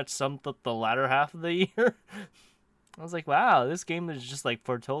pretty much summed up the latter half of the year. I was like, wow, this game is just like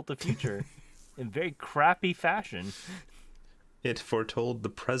foretold the future in very crappy fashion. It foretold the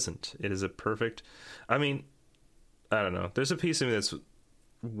present. It is a perfect... I mean, I don't know. There's a piece of me that's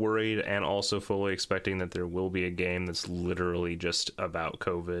worried and also fully expecting that there will be a game that's literally just about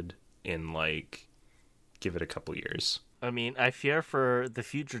COVID in, like, give it a couple years. I mean, I fear for the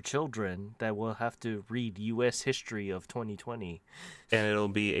future children that will have to read U.S. history of 2020. And it'll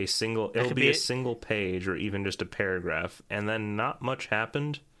be a single page or even just a paragraph. And then not much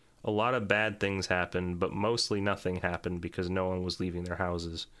happened. A lot of bad things happened, but mostly nothing happened because no one was leaving their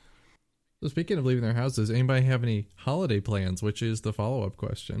houses. So speaking of leaving their houses, anybody have any holiday plans, which is the follow-up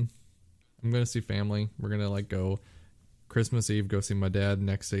question? I'm going to see family. We're going to like go Christmas Eve, go see my dad.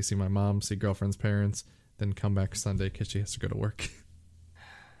 Next day, see my mom, see girlfriend's parents. Then come back Sunday because she has to go to work.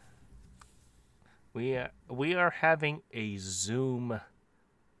 We are having a Zoom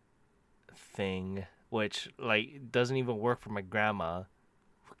thing, which like doesn't even work for my grandma.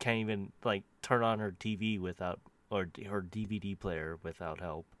 Who can't even like turn on her TV without or her DVD player without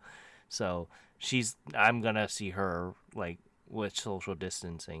help. So I'm gonna see her like with social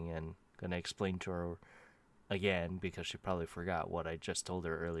distancing and gonna explain to her again because she probably forgot what I just told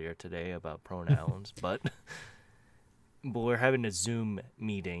her earlier today about pronouns. but we're having a Zoom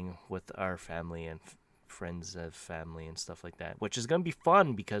meeting with our family and friends of family and stuff like that, which is gonna be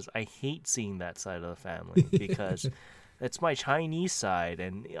fun because I hate seeing that side of the family because it's my Chinese side,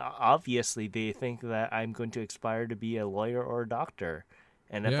 and obviously they think that I'm going to aspire to be a lawyer or a doctor.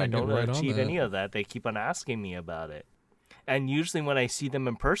 And if I don't achieve any of that, they keep on asking me about it. And usually when I see them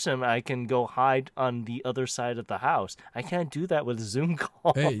in person, I can go hide on the other side of the house. I can't do that with a Zoom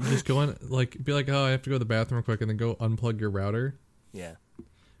call. Hey, you just go in, like, be like, oh, I have to go to the bathroom real quick, and then go unplug your router. Yeah.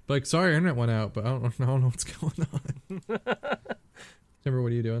 But like, sorry, internet went out, but I don't know what's going on. Timber,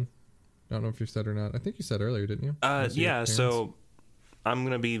 what are you doing? I don't know if you said or not. I think you said earlier, didn't you? Yeah, so I'm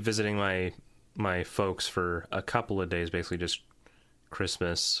going to be visiting my folks for a couple of days, basically just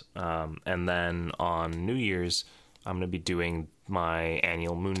Christmas, and then on New Year's I'm going to be doing my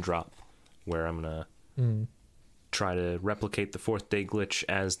annual moon drop where I'm going to try to replicate the fourth day glitch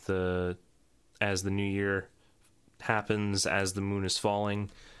as the new year happens, as the moon is falling,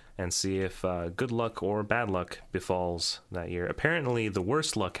 and see if good luck or bad luck befalls that year. Apparently, the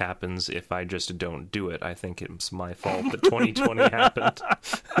worst luck happens if I just don't do it. I think it's my fault that 2020 happened.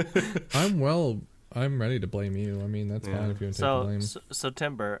 I'm ready to blame you. I mean, that's fine if you want to take the blame. So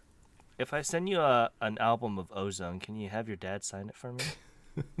Timber, if I send you an album of Ozone, can you have your dad sign it for me?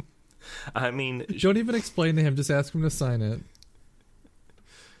 I mean... Don't even explain to him. Just ask him to sign it.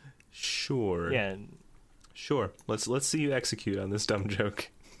 Sure. Yeah. Sure. Let's see you execute on this dumb joke.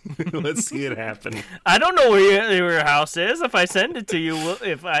 Let's see it happen. I don't know where your house is. If I send it to you,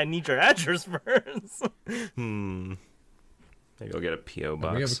 if I need your address first. Maybe I'll get a P.O.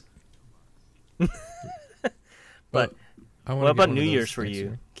 box. But what about New Year's for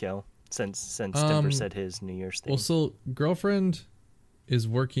you, Kel? Since Timber said his New Year's thing. Well, so girlfriend is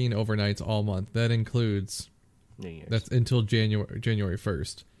working overnights all month. That includes New Year's. That's until January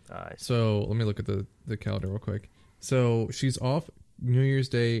 1st. So let me look at the calendar real quick. So she's off New Year's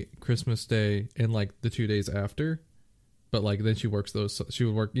Day, Christmas Day, and like the 2 days after. But like then she works she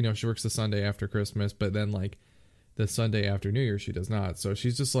works the Sunday after Christmas, but then like the Sunday after New Year's she does not. So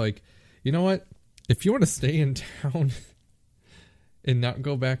she's just like, you know what? If you want to stay in town and not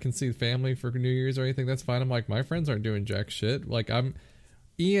go back and see family for New Year's or anything, that's fine. I'm like, my friends aren't doing jack shit. Like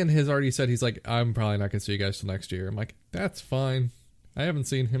Ian has already said, he's like, I'm probably not gonna see you guys till next year. I'm like, that's fine. I haven't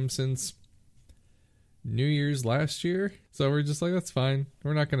seen him since New Year's last year. So we're just like, that's fine.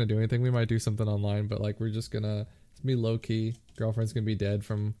 We're not gonna do anything. We might do something online, but like we're just gonna be low key. Girlfriend's gonna be dead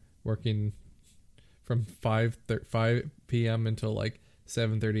from working from 5 p.m. until like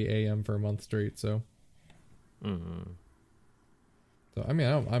 7:30 a.m. for a month straight. So, So I mean,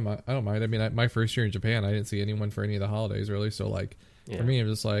 I don't mind. I mean, my first year in Japan, I didn't see anyone for any of the holidays really. So like, for me, I'm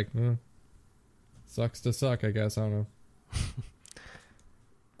just like, sucks to suck, I guess. I don't know.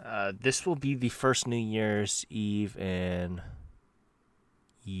 This will be the first New Year's Eve in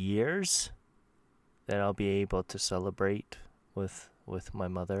years that I'll be able to celebrate with my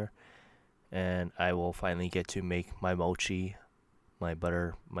mother, and I will finally get to make my mochi, my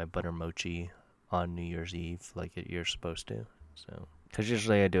butter mochi on New Year's Eve like you're supposed to. So, because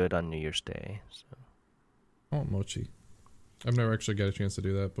usually I do it on New Year's Day. So, I want mochi. I've never actually got a chance to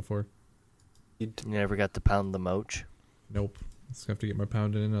do that before. You never got to pound the mochi? Nope. Just have to get my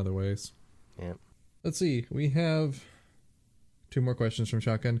pounding in other ways. Yeah. Let's see. We have 2 more questions from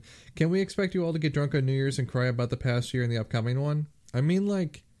Shotgun. Can we expect you all to get drunk on New Year's and cry about the past year and the upcoming one? I mean,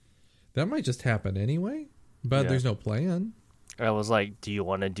 like, that might just happen anyway, but there's no plan. I was like, do you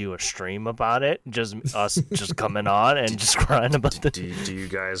want to do a stream about it? Just us just coming on and just crying about the... Do you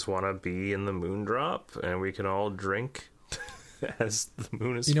guys want to be in the moon drop and we can all drink as the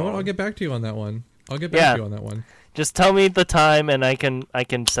moon is falling? You know what? I'll get back to you on that one. Just tell me the time, and I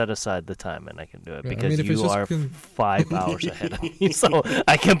can set aside the time, and I can do it because you are 5 hours ahead of me, so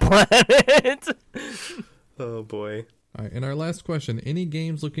I can plan it. Oh boy! All right, and our last question: any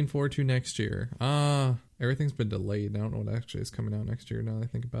games looking forward to next year? Everything's been delayed. I don't know what actually is coming out next year. Now that I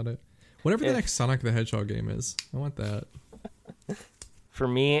think about it, whatever the next Sonic the Hedgehog game is, I want that. For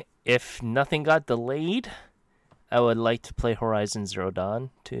me, if nothing got delayed, I would like to play Horizon Zero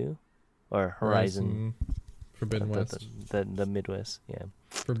Dawn 2. Or Horizon Forbidden West. The Midwest, yeah.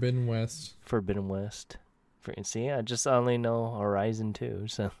 Forbidden West. See, I just only know Horizon 2,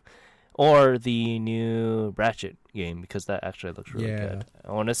 so... Or the new Ratchet game, because that actually looks really good.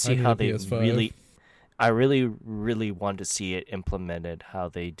 I want to see how they PS5. I really want to see it implemented, how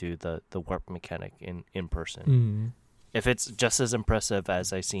they do the warp mechanic in person. If it's just as impressive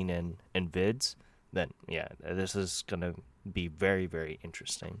as I've seen in vids, then yeah, this is going to be very, very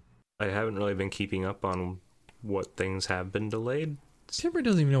interesting. I haven't really been keeping up on what things have been delayed. Timber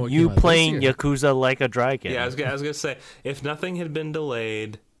doesn't even know what you playing Yakuza Like a Dragon. Yeah, I was gonna say, if nothing had been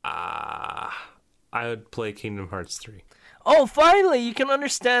delayed, I would play Kingdom Hearts 3. Oh, finally, you can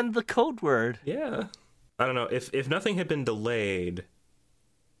understand the code word. Yeah, I don't know if nothing had been delayed,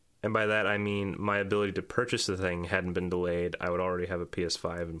 and by that I mean my ability to purchase the thing hadn't been delayed. I would already have a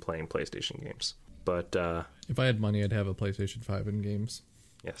PS5 and playing PlayStation games. But if I had money, I'd have a PlayStation 5 and games.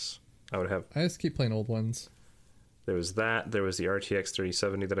 Yes. I would have. I just keep playing old ones. There was that. There was the RTX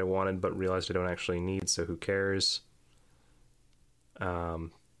 3070 that I wanted, but realized I don't actually need, so who cares? I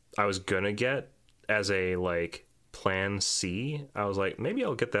was gonna get as a like plan C. I was like, maybe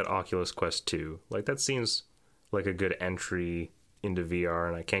I'll get that Oculus Quest 2. Like that seems like a good entry into VR,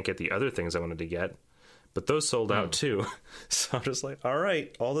 and I can't get the other things I wanted to get, but those sold out too. So I'm just like, all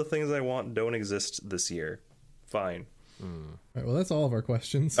right, all the things I want don't exist this year. Fine. All right, well, that's all of our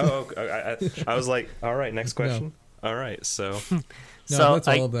questions. Oh, okay. I was like, all right, next question. All right, so No, So that's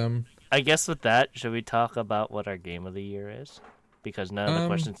all of them. I guess with that, should we talk about what our game of the year is? Because none of the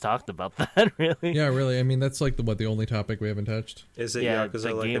questions talked about that, really. Yeah, really. I mean, that's like the only topic we haven't touched. is it Yeah, Yakuza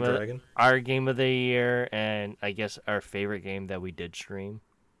the Like a game of- Dragon? Our game of the year, and I guess our favorite game that we did stream.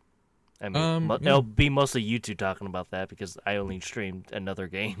 I mean, Yeah. it'll be mostly you two talking about that because I only streamed another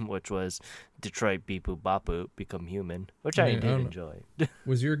game, which was Detroit Beep Boop Bop Boop Become Human, which I Man, did I don't- enjoy.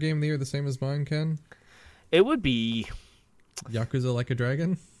 Was your game of the year the same as mine, Ken? It would be Yakuza Like a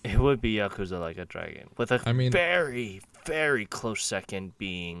Dragon? Yakuza Like a Dragon, with a very, very close second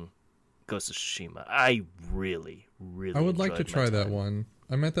being Ghost of Tsushima. I really, really I would like to enjoyed my try that time. one.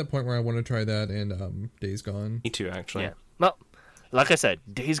 I'm at that point where I want to try that and Days Gone. Me too, actually. Yeah. Well, like I said,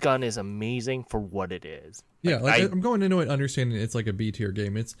 Days Gone is amazing for what it is. Yeah, Like, I'm going into it understanding it's like a B tier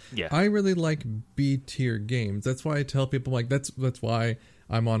game. Yeah. I really like B tier games. That's why I tell people like that's why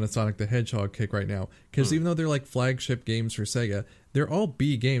I'm on a Sonic the Hedgehog kick right now. Because even though they're like flagship games for Sega, they're all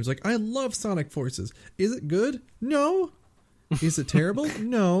B games. Like I love Sonic Forces. Is it good? No. Is it terrible?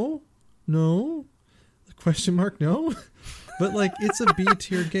 No. No. Question mark? No. But like it's a B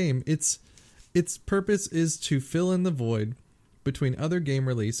tier game. Its purpose is to fill in the void between other game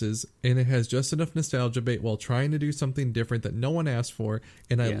releases, and it has just enough nostalgia bait while trying to do something different that no one asked for,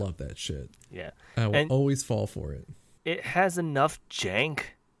 and I Yeah. love that shit. Yeah. I will And- always fall for it. It has enough jank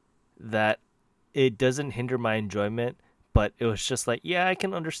that it doesn't hinder my enjoyment, but it was just like, yeah, I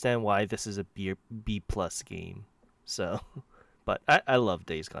can understand why this is a B plus game. So, but I love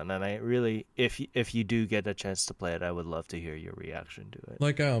Days Gone, and I really, if you do get a chance to play it, I would love to hear your reaction to it.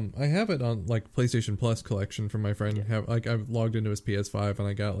 Like I have it on like PlayStation Plus collection from my friend. I've logged into his PS5 and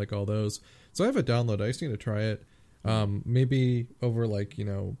I got like all those, so I have it downloaded. I just need to try it. Maybe over like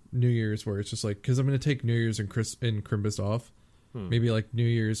New Year's, where it's just like because I'm gonna take New Year's and Crimbus off. Maybe like New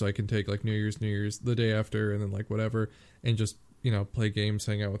Year's I can take like New Year's the day after, and then like whatever, and just play games,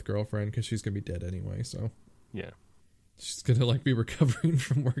 hang out with girlfriend because she's gonna be dead anyway. So Yeah. she's gonna like be recovering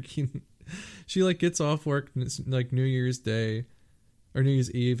from working. She like gets off work like New Year's Day or New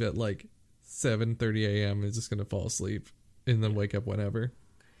Year's Eve at like 7:30 a.m. and is just gonna fall asleep and then wake up whenever.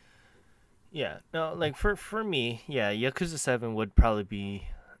 Yeah, no, like for me, yeah, Yakuza 7 would probably be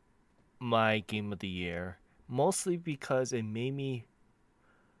my game of the year, mostly because it made me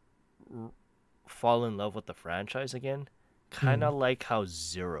fall in love with the franchise again, kind of like how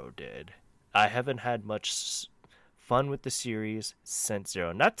Zero did. I haven't had much fun with the series since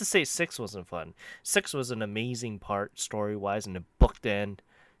Zero. Not to say 6 wasn't fun. 6 was an amazing part story-wise, and it bookend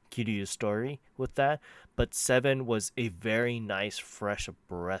Kiryu's story with that, but 7 was a very nice fresh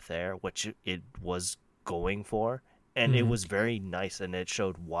breath air, which it was going for, and it was very nice, and it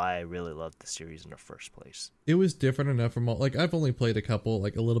showed why I really loved the series in the first place. It was different enough from all, like I've only played a couple of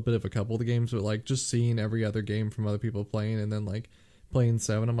the games, but like just seeing every other game from other people playing and then like playing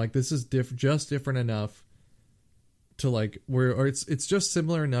 7, I'm like, this is just different enough to like or it's just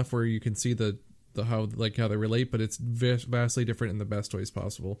similar enough where you can see the how they relate, but it's vastly different in the best ways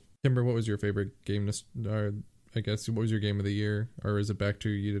possible. Timber, what was your favorite game? Or I guess what was your game of the year? Or is it back to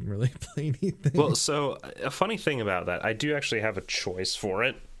you didn't really play anything? Well, so a funny thing about that, I do actually have a choice for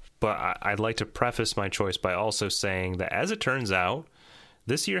it, but I'd like to preface my choice by also saying that as it turns out,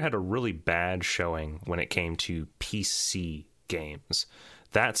 this year had a really bad showing when it came to PC games.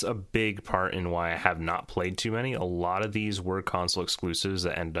 That's a big part in why I have not played too many. A lot of these were console exclusives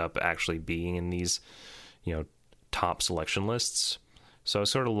that end up actually being in these, top selection lists. So I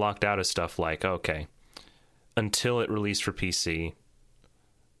was sort of locked out of stuff like, okay, until it released for PC,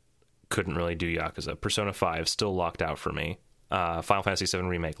 couldn't really do Yakuza. Persona 5 still locked out for me. Final Fantasy VII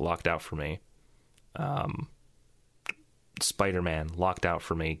Remake locked out for me. Spider-Man locked out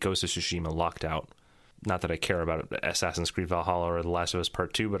for me. Ghost of Tsushima locked out. Not that I care about Assassin's Creed Valhalla or The Last of Us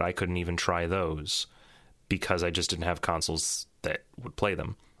Part 2, but I couldn't even try those because I just didn't have consoles that would play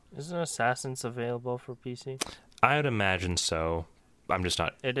them. Isn't Assassins available for PC? I would imagine so. I'm just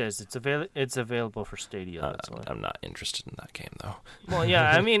not... It is. It's available for Stadia. That's why. I'm not interested in that game, though. Well,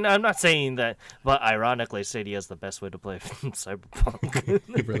 yeah, I mean, I'm not saying that, but ironically, Stadia is the best way to play Cyberpunk.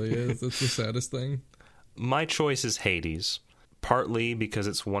 It really is. It's the saddest thing. My choice is Hades, partly because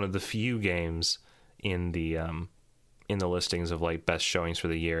it's one of the few games in the listings of like best showings for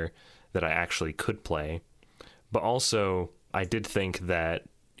the year that I actually could play, but also I did think that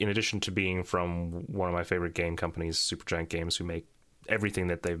in addition to being from one of my favorite game companies, Supergiant Games, who make everything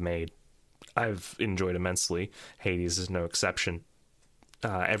that they've made, I've enjoyed immensely. Hades is no exception.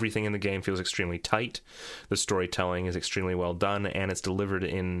 Everything in the game feels extremely tight. The storytelling is extremely well done, and it's delivered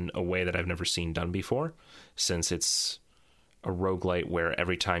in a way that I've never seen done before, since it's a roguelite where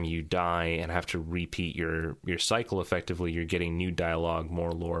every time you die and have to repeat your cycle effectively, you're getting new dialogue,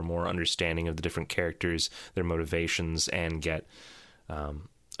 more lore, more understanding of the different characters, their motivations, and get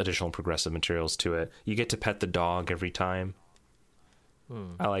additional progressive materials to it. You get to pet the dog every time.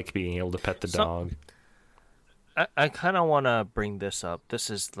 I like being able to pet the dog. I kind of want to bring this up. This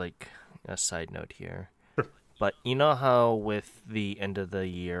is like a side note here. But you know how with the end of the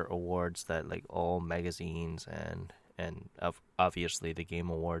year awards that like all magazines and obviously the Game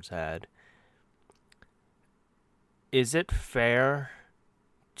Awards had, is it fair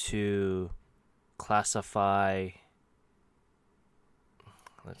to classify,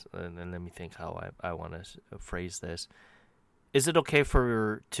 let me think how I want to phrase this. Is it okay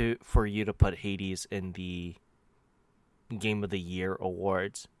for you to put Hades in the Game of the Year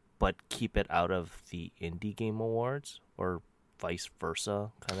awards, but keep it out of the Indie Game Awards, or vice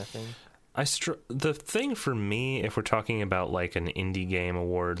versa kind of thing? The thing for me, if we're talking about like an indie game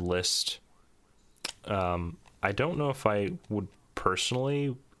award list, I don't know if I would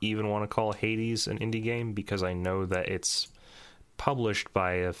personally even want to call Hades an indie game, because I know that it's published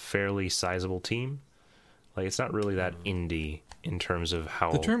by a fairly sizable team. Like, it's not really that indie in terms of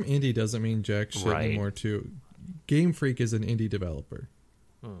how... The term indie doesn't mean jack shit anymore, too. Game Freak is an indie developer.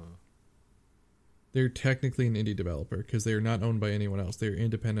 They're technically an indie developer because they are not owned by anyone else. They're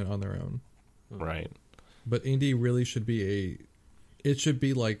independent on their own. Right. But indie really should be it should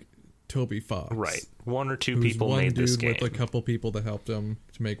be like Toby Fox. Right. One or two people made this game. With a couple people that helped him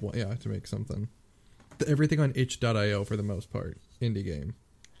to make something. Everything on itch.io for the most part. Indie game.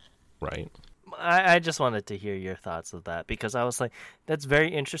 Right. I just wanted to hear your thoughts of that, because I was like, that's very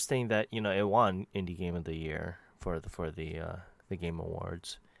interesting that, you know, it won Indie Game of the Year for the Game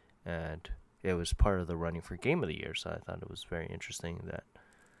Awards, and it was part of the running for Game of the Year, so I thought it was very interesting that.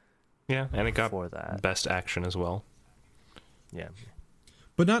 Yeah, and it got Best Action as well. Yeah.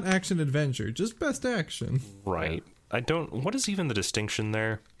 But not action adventure, just Best Action. Right. What is even the distinction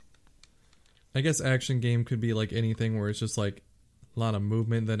there? I guess action game could be like anything where it's just like a lot of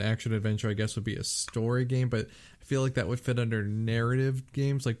movement. Then action adventure, I guess, would be a story game, but I feel like that would fit under narrative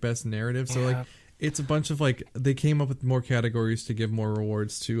games, like Best Narrative. So like, it's a bunch of like, they came up with more categories to give more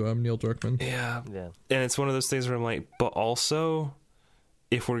rewards to Neil Druckmann. Yeah. And it's one of those things where I'm like, but also,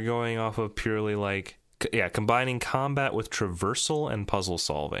 if we're going off of purely like, combining combat with traversal and puzzle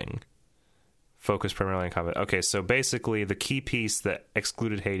solving, focus primarily on combat. Okay, so basically the key piece that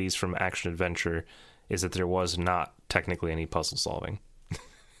excluded Hades from action adventure is that there was not technically any puzzle solving.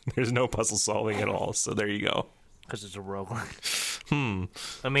 There's no puzzle solving at all, so there you go. Because it's a roguelite.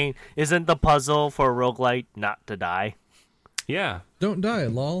 I mean, isn't the puzzle for a roguelite not to die? Yeah. Don't die,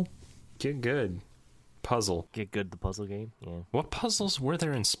 lol. Get good. Puzzle. Get good, the puzzle game? Yeah. What puzzles were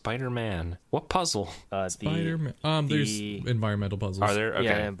there in Spider-Man? What puzzle? Spider-Man. There's environmental puzzles. Are there? Okay.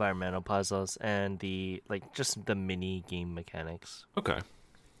 Yeah, environmental puzzles, and just the mini game mechanics. Okay.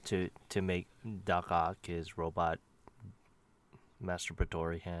 To make Doc Ock his robot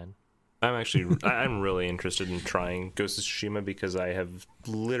masturbatory hand. I'm really interested in trying Ghost of Tsushima, because I have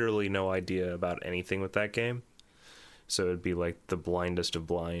literally no idea about anything with that game. So it'd be like the blindest of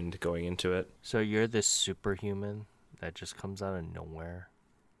blind going into it. So you're this superhuman that just comes out of nowhere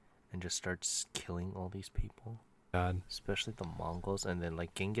and just starts killing all these people. God. Especially the Mongols, and then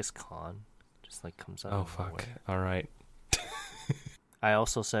like Genghis Khan just like comes out of nowhere. All right. I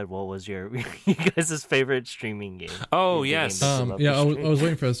also said, what was your guys' favorite streaming game? Oh, yes. I was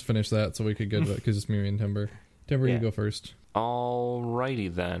waiting for us to finish that so we could go to it, because it's me and Timber. Timber, you go first.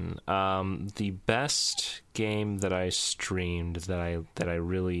 Alrighty then. The best game that I streamed that I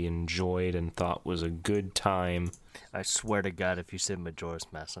really enjoyed and thought was a good time. I swear to God, if you say Majora's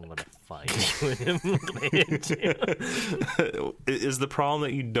Mask, I'm gonna fight you and hit you. Is the problem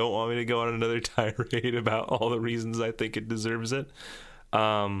that you don't want me to go on another tirade about all the reasons I think it deserves it?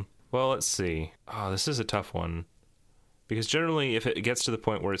 Well, let's see. Oh, this is a tough one, because generally, if it gets to the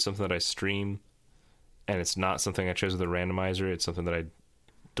point where it's something that I stream, and it's not something I chose with a randomizer, it's something that I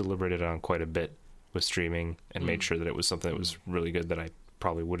deliberated on quite a bit with streaming and made sure that it was something that was really good that I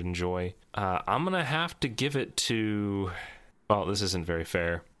probably would enjoy. I'm going to have to give it to... Well, this isn't very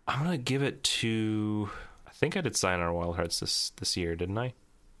fair. I'm going to give it to... I think I did Sayonara Wild Hearts this year, didn't I?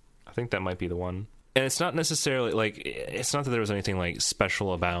 I think that might be the one. And it's not necessarily... like, it's not that there was anything like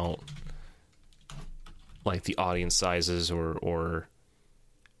special about like the audience sizes or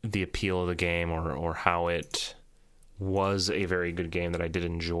the appeal of the game or how it was a very good game that I did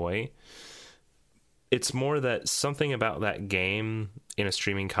enjoy. It's more that something about that game in a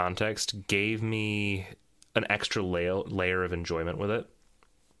streaming context gave me an extra layer of enjoyment with it,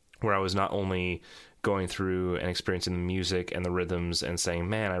 where I was not only going through and experiencing the music and the rhythms and saying,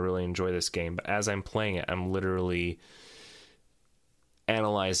 man, I really enjoy this game. But as I'm playing it, I'm literally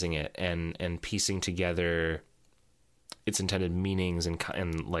analyzing it and piecing together its intended meanings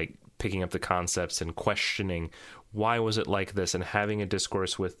and like picking up the concepts and questioning why was it like this, and having a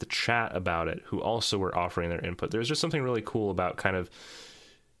discourse with the chat about it, who also were offering their input. There's just something really cool about kind of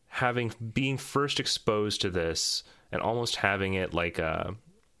being first exposed to this and almost having it like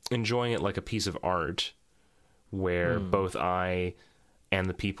enjoying it like a piece of art, where both I and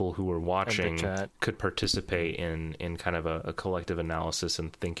the people who were watching could participate in kind of a collective analysis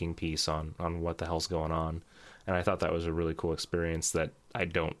and thinking piece on what the hell's going on. And I thought that was a really cool experience that I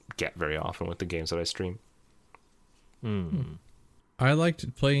don't get very often with the games that I stream. I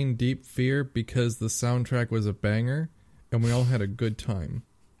liked playing Deep Fear because the soundtrack was a banger and we all had a good time.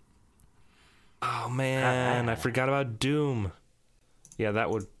 Oh man, I forgot about Doom. Yeah, that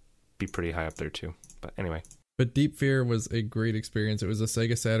would be pretty high up there too. But anyway. But Deep Fear was a great experience. It was a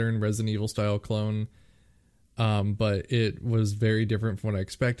Sega Saturn Resident Evil style clone. But it was very different from what I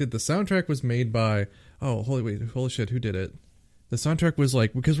expected. The soundtrack was made by, holy shit, who did it? The soundtrack was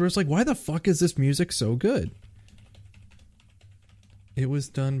like, because we're just like, why the fuck is this music so good? It was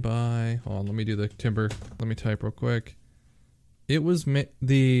done by, hold on, let me do the timbre. Let me type real quick. It was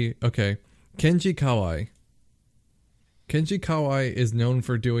Kenji Kawai. Kenji Kawai is known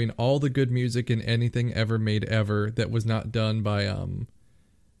for doing all the good music in anything ever made ever that was not done by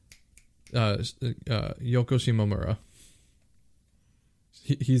Yoko Shimomura.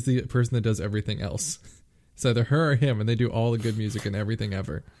 He's the person that does everything else. It's either her or him, and they do all the good music and everything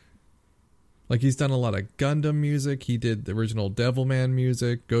ever. Like, he's done a lot of Gundam music. He did the original Devilman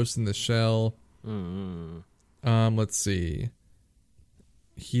music, Ghost in the Shell. Let's see.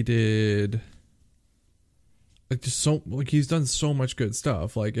 He did he's done so much good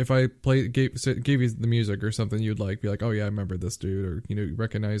stuff. Like, if I gave you the music or something, you'd be like, oh yeah, I remember this dude, or you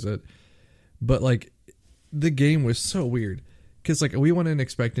recognize it. But like, the game was so weird because like we went in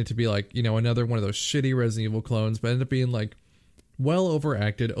expecting it to be like another one of those shitty Resident Evil clones, but ended up being like well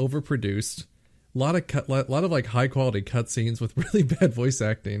overacted, overproduced, a lot of like high quality cutscenes with really bad voice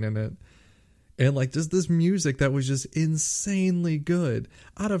acting in it, and like just this music that was just insanely good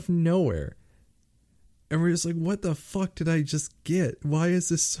out of nowhere. And we're just like, what the fuck did I just get? Why is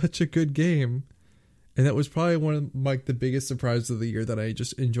this such a good game? And that was probably one of like the biggest surprises of the year that I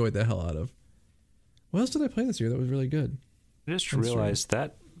just enjoyed the hell out of. What else did I play this year that was really good? I just realized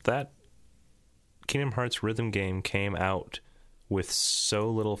that Kingdom Hearts rhythm game came out with so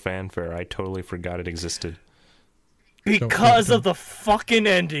little fanfare, I totally forgot it existed. Because of the fucking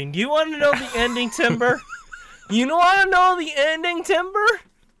ending. You want to know the ending, Timber? You want to know the ending, Timber?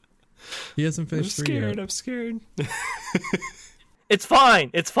 He hasn't finished 3 yet. I'm scared. It's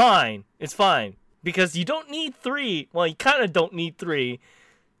fine. It's fine. It's fine. Because you don't need 3. Well, you kind of don't need 3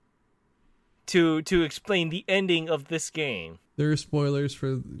 to explain the ending of this game. There are spoilers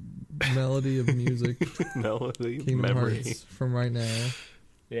for Melody of Music. Melody Kingdom Memory. Hearts from right now.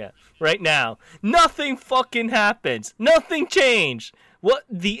 Yeah, right now. Nothing fucking happens. Nothing changed. What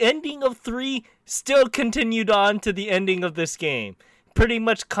the ending of 3 still continued on to the ending of this game. Pretty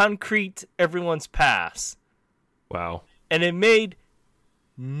much concrete everyone's pass. Wow. And it made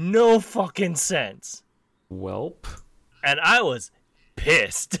no fucking sense. Welp. And I was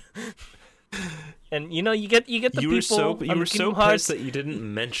pissed. And you get the people. You were so Hearts. pissed that you didn't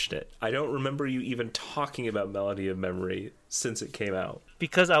mention it. I don't remember you even talking about Melody of Memory since it came out.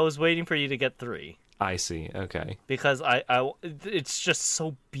 Because I was waiting for you to get 3. I see. Okay. Because it's just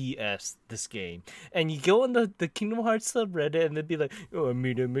so BS, this game. And you go on the Kingdom Hearts subreddit and they'd be like, oh, I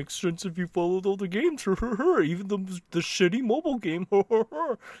mean, it makes sense if you followed all the games. Even the shitty mobile game.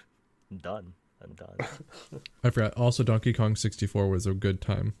 I'm done. I forgot. Also, Donkey Kong 64 was a good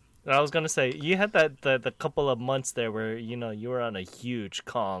time. I was gonna say, you had the couple of months there where you were on a huge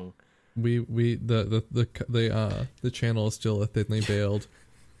Kong. The channel is still a thinly veiled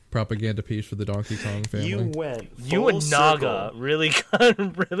propaganda piece for the Donkey Kong family. You and Naga really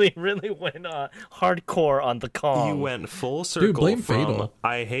went hardcore on the Kong. You went full circle. Dude, blame from Fatal.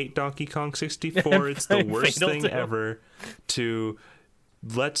 I hate Donkey Kong 64. It's the worst Fatal thing too. ever. To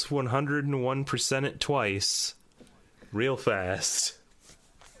let's 101% it twice, real fast.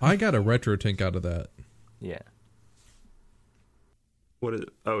 I got a retro tink out of that. Yeah. What is?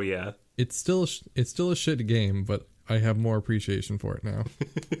 Oh yeah. It's still a shit game, but I have more appreciation for it now.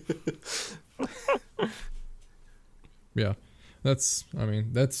 Yeah. Do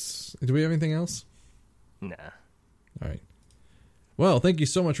we have anything else? Nah. All right. Well, thank you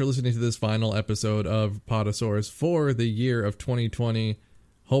so much for listening to this final episode of Podosaurus for the year of 2020.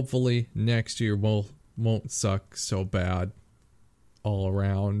 hopefully next year won't suck so bad all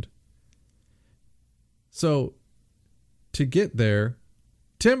around. So to get there,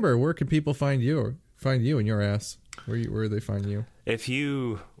 Timber, where can people find you and your ass? Where do they find you? If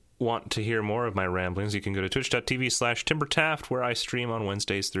you want to hear more of my ramblings, you can go to twitch.tv/TimberTaft, where I stream on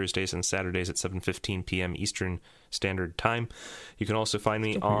Wednesdays, Thursdays, and Saturdays at 7:15 p.m. Eastern Standard Time. You can also find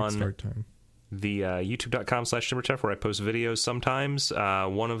me on the youtube.com/TimberTaft, where I post videos sometimes.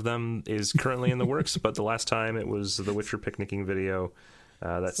 One of them is currently in the works, but the last time it was the Witcher picnicking video.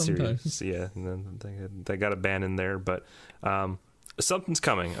 That sometimes. Series, yeah, and then they got abandoned there, but something's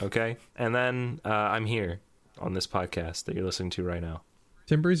coming, okay? And then I'm here on this podcast that you're listening to right now.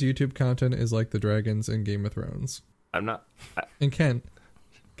 Timber's YouTube content is like the dragons in Game of Thrones. I'm not. And Ken,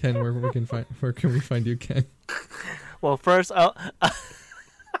 where can we find you, Ken? Well, first,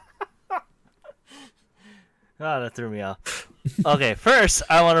 that threw me off. Okay, first,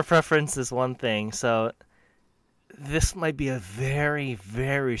 I want to preference this one thing. So, this might be a very,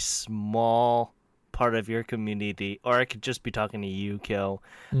 very small part of your community, or I could just be talking to you, Kill.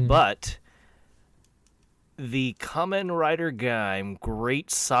 But the Kamen Rider Gaim Great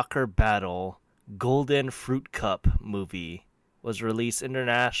Soccer Battle Golden Fruit Cup movie was released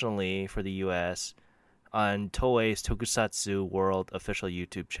internationally for the US on Toei's Tokusatsu World official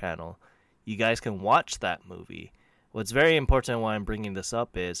YouTube channel. You guys can watch that movie. What's very important why I'm bringing this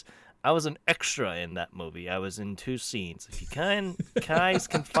up is I was an extra in that movie. I was in 2 scenes. If you guys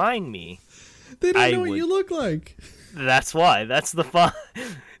can find me, they don't know what you look like. That's why. That's the fun.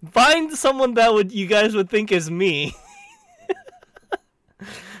 Find someone that you guys would think is me.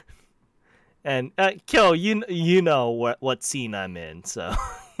 And Kyo, you know what scene I'm in, so.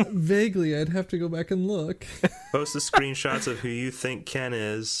 Vaguely, I'd have to go back and look. Post the screenshots of who you think Ken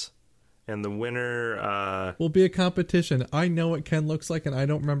is, and the winner will be a competition. I know what Ken looks like, and I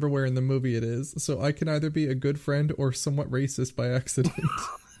don't remember where in the movie it is, so I can either be a good friend or somewhat racist by accident.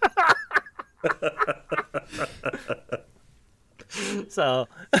 So,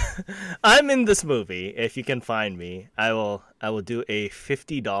 I'm in this movie. If you can find me, I will do a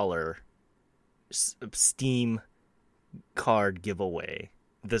 $50 Steam card giveaway.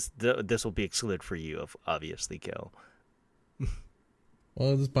 This will be excluded for you, obviously, Gil.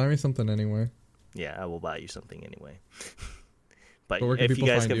 Well, just buy me something anyway. Yeah, I will buy you something anyway. But if you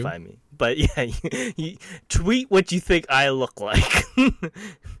guys can find me. But yeah, you tweet what you think I look like.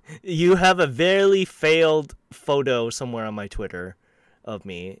 You have a very failed photo somewhere on my Twitter of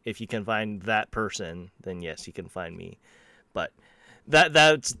me. If you can find that person, then yes, you can find me. But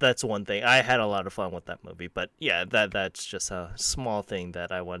that's one thing. I had a lot of fun with that movie. But yeah, that's just a small thing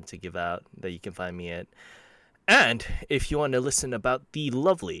that I wanted to give out that you can find me at. And if you want to listen about the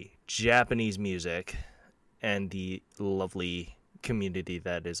lovely Japanese music and the lovely community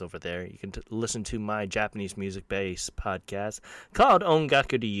that is over there, you can listen to my Japanese music-based podcast called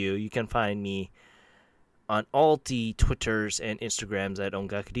Ongaku Ryu. You can find me on all the Twitters and Instagrams at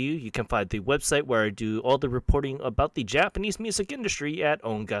Ongaku Ryu. You can find the website where I do all the reporting about the Japanese music industry at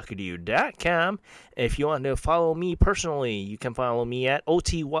ongakuryu.com. If you want to follow me personally, you can follow me at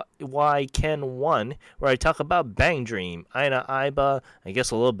OTYKen1, where I talk about Bang Dream, Aina Aiba, I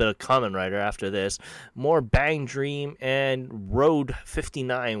guess a little bit of Kamen Rider after this, more Bang Dream, and Road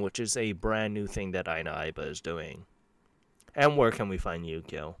 59, which is a brand new thing that Aina Aiba is doing. And where can we find you,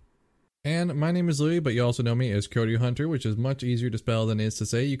 Gil? And my name is Louis, but you also know me as Kyoryu Hunter, which is much easier to spell than it is to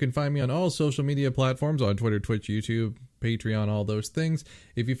say. You can find me on all social media platforms, on Twitter, Twitch, YouTube, Patreon, all those things.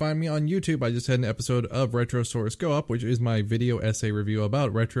 If you find me on YouTube, I just had an episode of Retrosaurus Go Up, which is my video essay review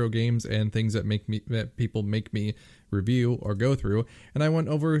about retro games and things that people make me review or go through. And I went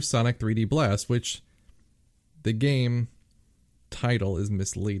over Sonic 3D Blast, which the game title is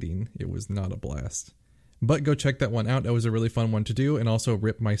misleading. It was not a blast. But go check that one out. That was a really fun one to do. And also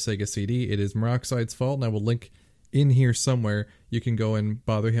rip my Sega CD. It is Maroxide's fault, and I will link in here somewhere. You can go and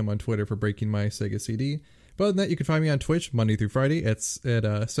bother him on Twitter for breaking my Sega CD. But other than that, you can find me on Twitch Monday through Friday at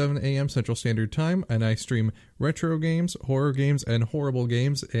 7 a.m. Central Standard Time. And I stream retro games, horror games, and horrible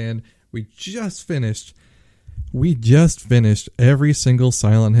games. And we just finished every single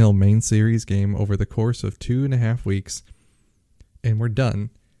Silent Hill main series game over the course of 2.5 weeks. And we're done.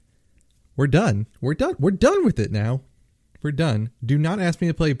 We're done with it now. We're done. Do not ask me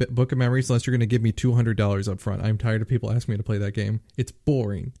to play Book of Memories unless you're going to give me $200 up front. I'm tired of people asking me to play that game. It's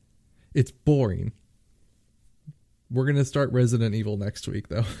boring. We're going to start Resident Evil next week,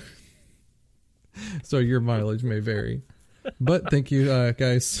 though. So your mileage may vary. But thank you,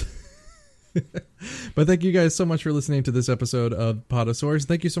 guys. But thank you guys so much for listening to this episode of Podosaurus.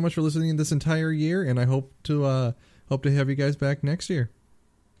 Thank you so much for listening this entire year, and I hope to have you guys back next year.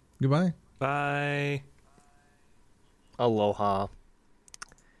 Goodbye. Bye. Aloha.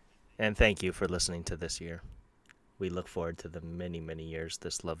 And thank you for listening to this year. We look forward to the many, many years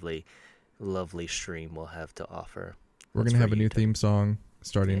this lovely, lovely stream will have to offer. We're going to have a new theme song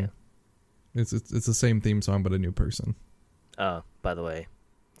starting. Yeah. It's the same theme song, but a new person. By the way,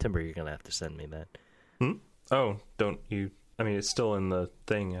 Timber, you're going to have to send me that. Oh, don't you... I mean, it's still in the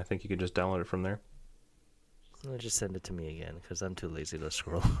thing. I think you could just download it from there. Just send it to me again, because I'm too lazy to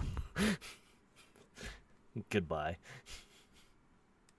scroll. Goodbye.